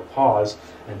process to a pause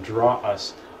and draw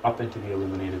us up into the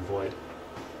illuminated void.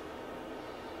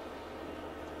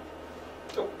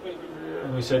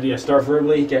 And we said, yeah, start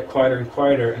verbally, get quieter and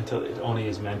quieter until it only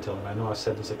is mental. And I know I've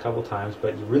said this a couple times,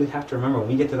 but you really have to remember, when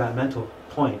we get to that mental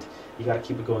point, you got to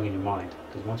keep it going in your mind.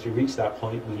 Because once you reach that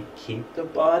point, we keep the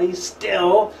body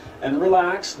still and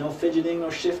relax. No fidgeting, no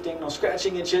shifting, no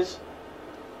scratching itches.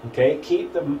 Okay,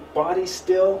 keep the body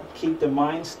still, keep the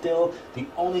mind still. The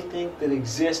only thing that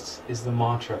exists is the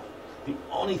mantra. The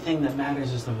only thing that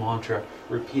matters is the mantra,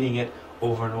 repeating it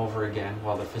over and over again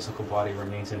while the physical body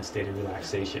remains in a state of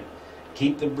relaxation.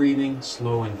 Keep the breathing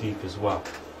slow and deep as well,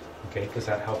 okay, because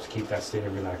that helps keep that state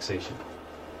of relaxation.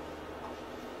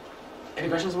 Any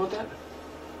questions about that?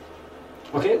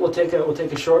 Okay, we'll take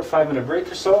a short 5-minute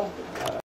break or so.